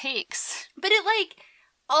 watch their takes. But it, like,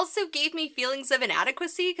 also gave me feelings of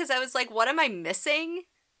inadequacy because I was like, what am I missing?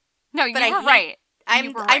 No, you But I were hate- right. I'm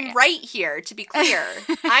You were I'm right here, to be clear.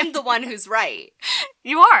 I'm the one who's right.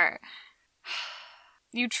 You are.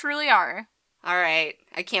 You truly are. All right.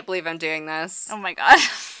 I can't believe I'm doing this. Oh my god.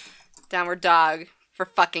 Downward Dog for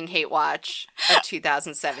fucking Hate Watch of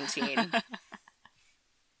 2017.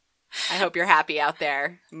 I hope you're happy out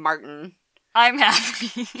there, Martin. I'm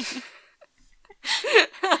happy.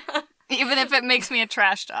 Even if it makes me a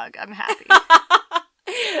trash dog, I'm happy.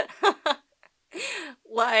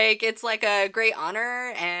 Like, it's like a great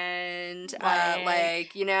honor and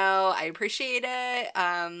like, you know, I appreciate it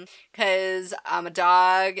because I'm a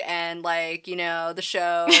dog and, like, you know, the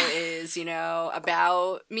show is, you know,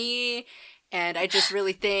 about me and I just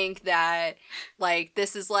really think that, like,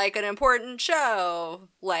 this is like an important show.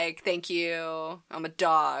 Like, thank you. I'm a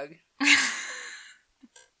dog.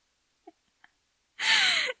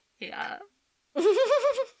 Yeah.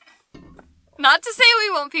 Not to say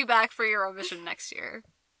we won't be back for Eurovision next year.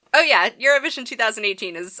 Oh yeah, Eurovision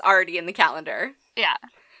 2018 is already in the calendar. Yeah.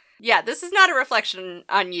 Yeah, this is not a reflection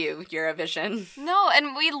on you, Eurovision. No,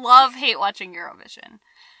 and we love hate watching Eurovision.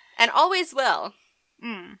 And always will.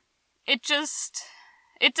 It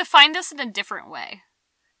defined us in a different way.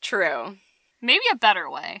 True. Maybe a better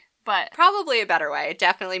way, but Probably a better way. It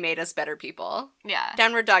definitely made us better people. yeah.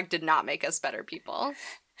 Downward Dog did not make us better people.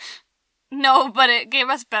 No, but it gave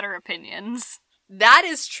us better opinions. That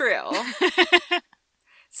is true.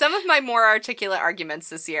 Some of my more articulate arguments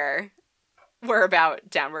this year were about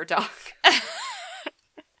Downward Dog.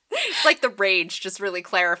 It's like the rage just really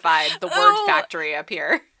clarified the word factory up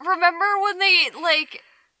here. Remember when they, like,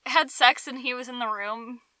 had sex and he was in the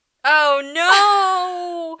room? Oh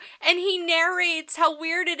no! And he narrates how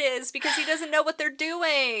weird it is because he doesn't know what they're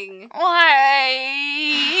doing.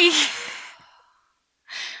 Why?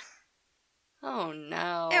 Oh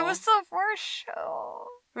no. It was the worst show.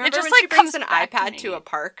 Remember it just, when like, she brings comes an back iPad to me. a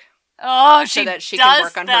park Oh, so that she does can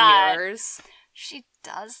work on that. her mirrors? She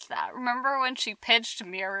does that. Remember when she pitched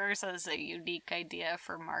mirrors as a unique idea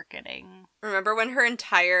for marketing? Remember when her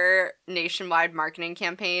entire nationwide marketing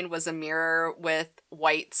campaign was a mirror with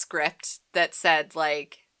white script that said,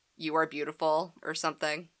 like, "You are beautiful" or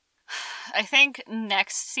something? I think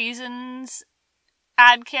next season's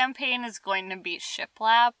ad campaign is going to be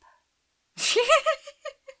Shiplap.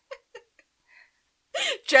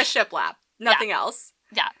 Just shiplap. Nothing else.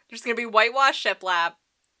 Yeah. There's going to be whitewash shiplap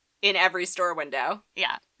in every store window.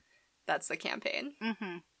 Yeah. That's the campaign.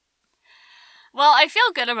 Mm-hmm. Well, I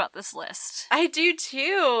feel good about this list. I do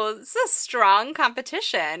too. This is a strong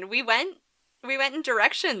competition. We went in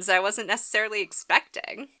directions I wasn't necessarily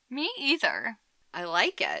expecting. Me either. I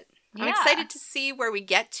like it. I'm Yeah. excited to see where we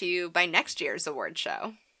get to by next year's award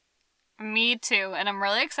show. Me too, and I'm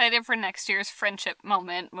really excited for next year's friendship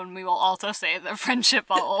moment when we will also say that friendship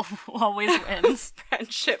always wins.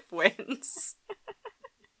 Friendship wins.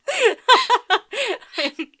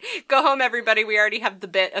 Go home, everybody. We already have the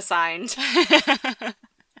bit assigned.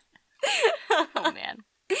 Oh, man.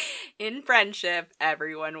 In friendship,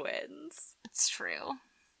 everyone wins. It's true.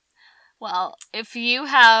 Well, if you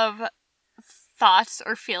have thoughts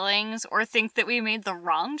or feelings or think that we made the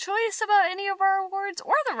wrong choice about any of our awards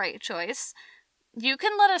or the right choice, you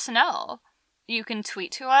can let us know. You can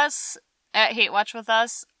tweet to us at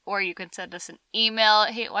HateWatchWithUs, or you can send us an email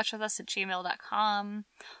at hatewatchwithus@gmail.com,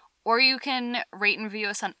 or you can rate and review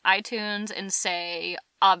us on iTunes and say,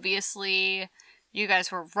 obviously, you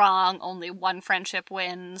guys were wrong, only one friendship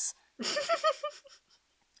wins.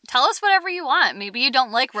 Tell us whatever you want. Maybe you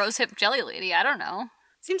don't like Rosehip Jelly Lady, I don't know.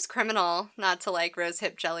 Seems criminal not to like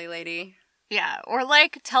Rosehip Jelly Lady. Yeah, or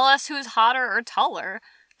like, tell us who's hotter or taller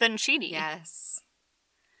than Sheedy. Yes.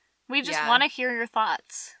 We just Yeah. want to hear your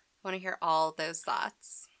thoughts. Want to hear all those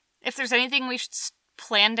thoughts. If there's anything we should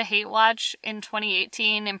plan to hate watch in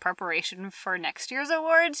 2018 in preparation for next year's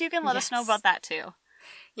awards, you can let us know Yes. about that too.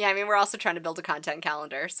 Yeah, I mean, we're also trying to build a content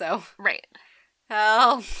calendar, so Right.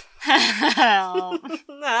 help. Help.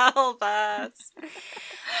 Help us.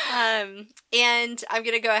 And I'm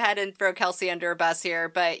going to go ahead and throw Kelsey under a bus here,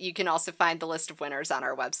 but you can also find the list of winners on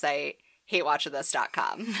our website,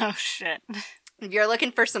 hatewatchwithus.com. Oh shit. If you're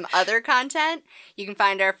looking for some other content, you can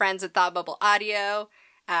find our friends at Thought Bubble Audio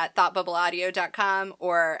at thoughtbubbleaudio.com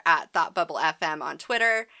or at thoughtbubblefm on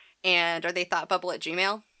Twitter. And are they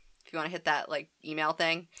thoughtbubble@gmail.com? If you want to hit that, like, email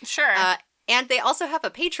thing. Sure. And they also have a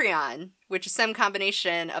Patreon, which is some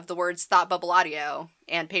combination of the words Thought Bubble Audio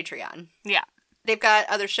and Patreon. Yeah. They've got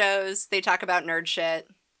other shows. They talk about nerd shit.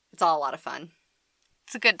 It's all a lot of fun.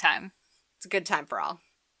 It's a good time. It's a good time for all.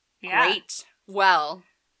 Yeah. Great. Well,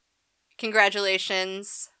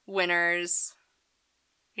 congratulations, winners.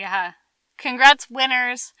 Yeah. Congrats,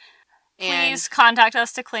 winners. And Please contact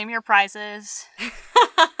us to claim your prizes.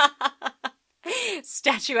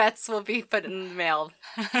 statuettes will be put in the mail.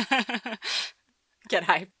 Get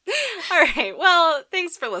hype. All right. Well,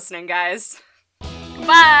 thanks for listening, guys.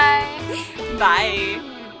 Bye. Bye.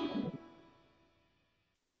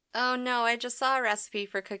 Oh no, I just saw a recipe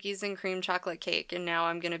for cookies and cream chocolate cake, and now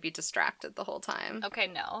I'm going to be distracted the whole time. Okay,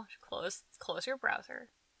 no. Close your browser.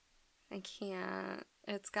 I can't.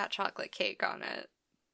 It's got chocolate cake on it.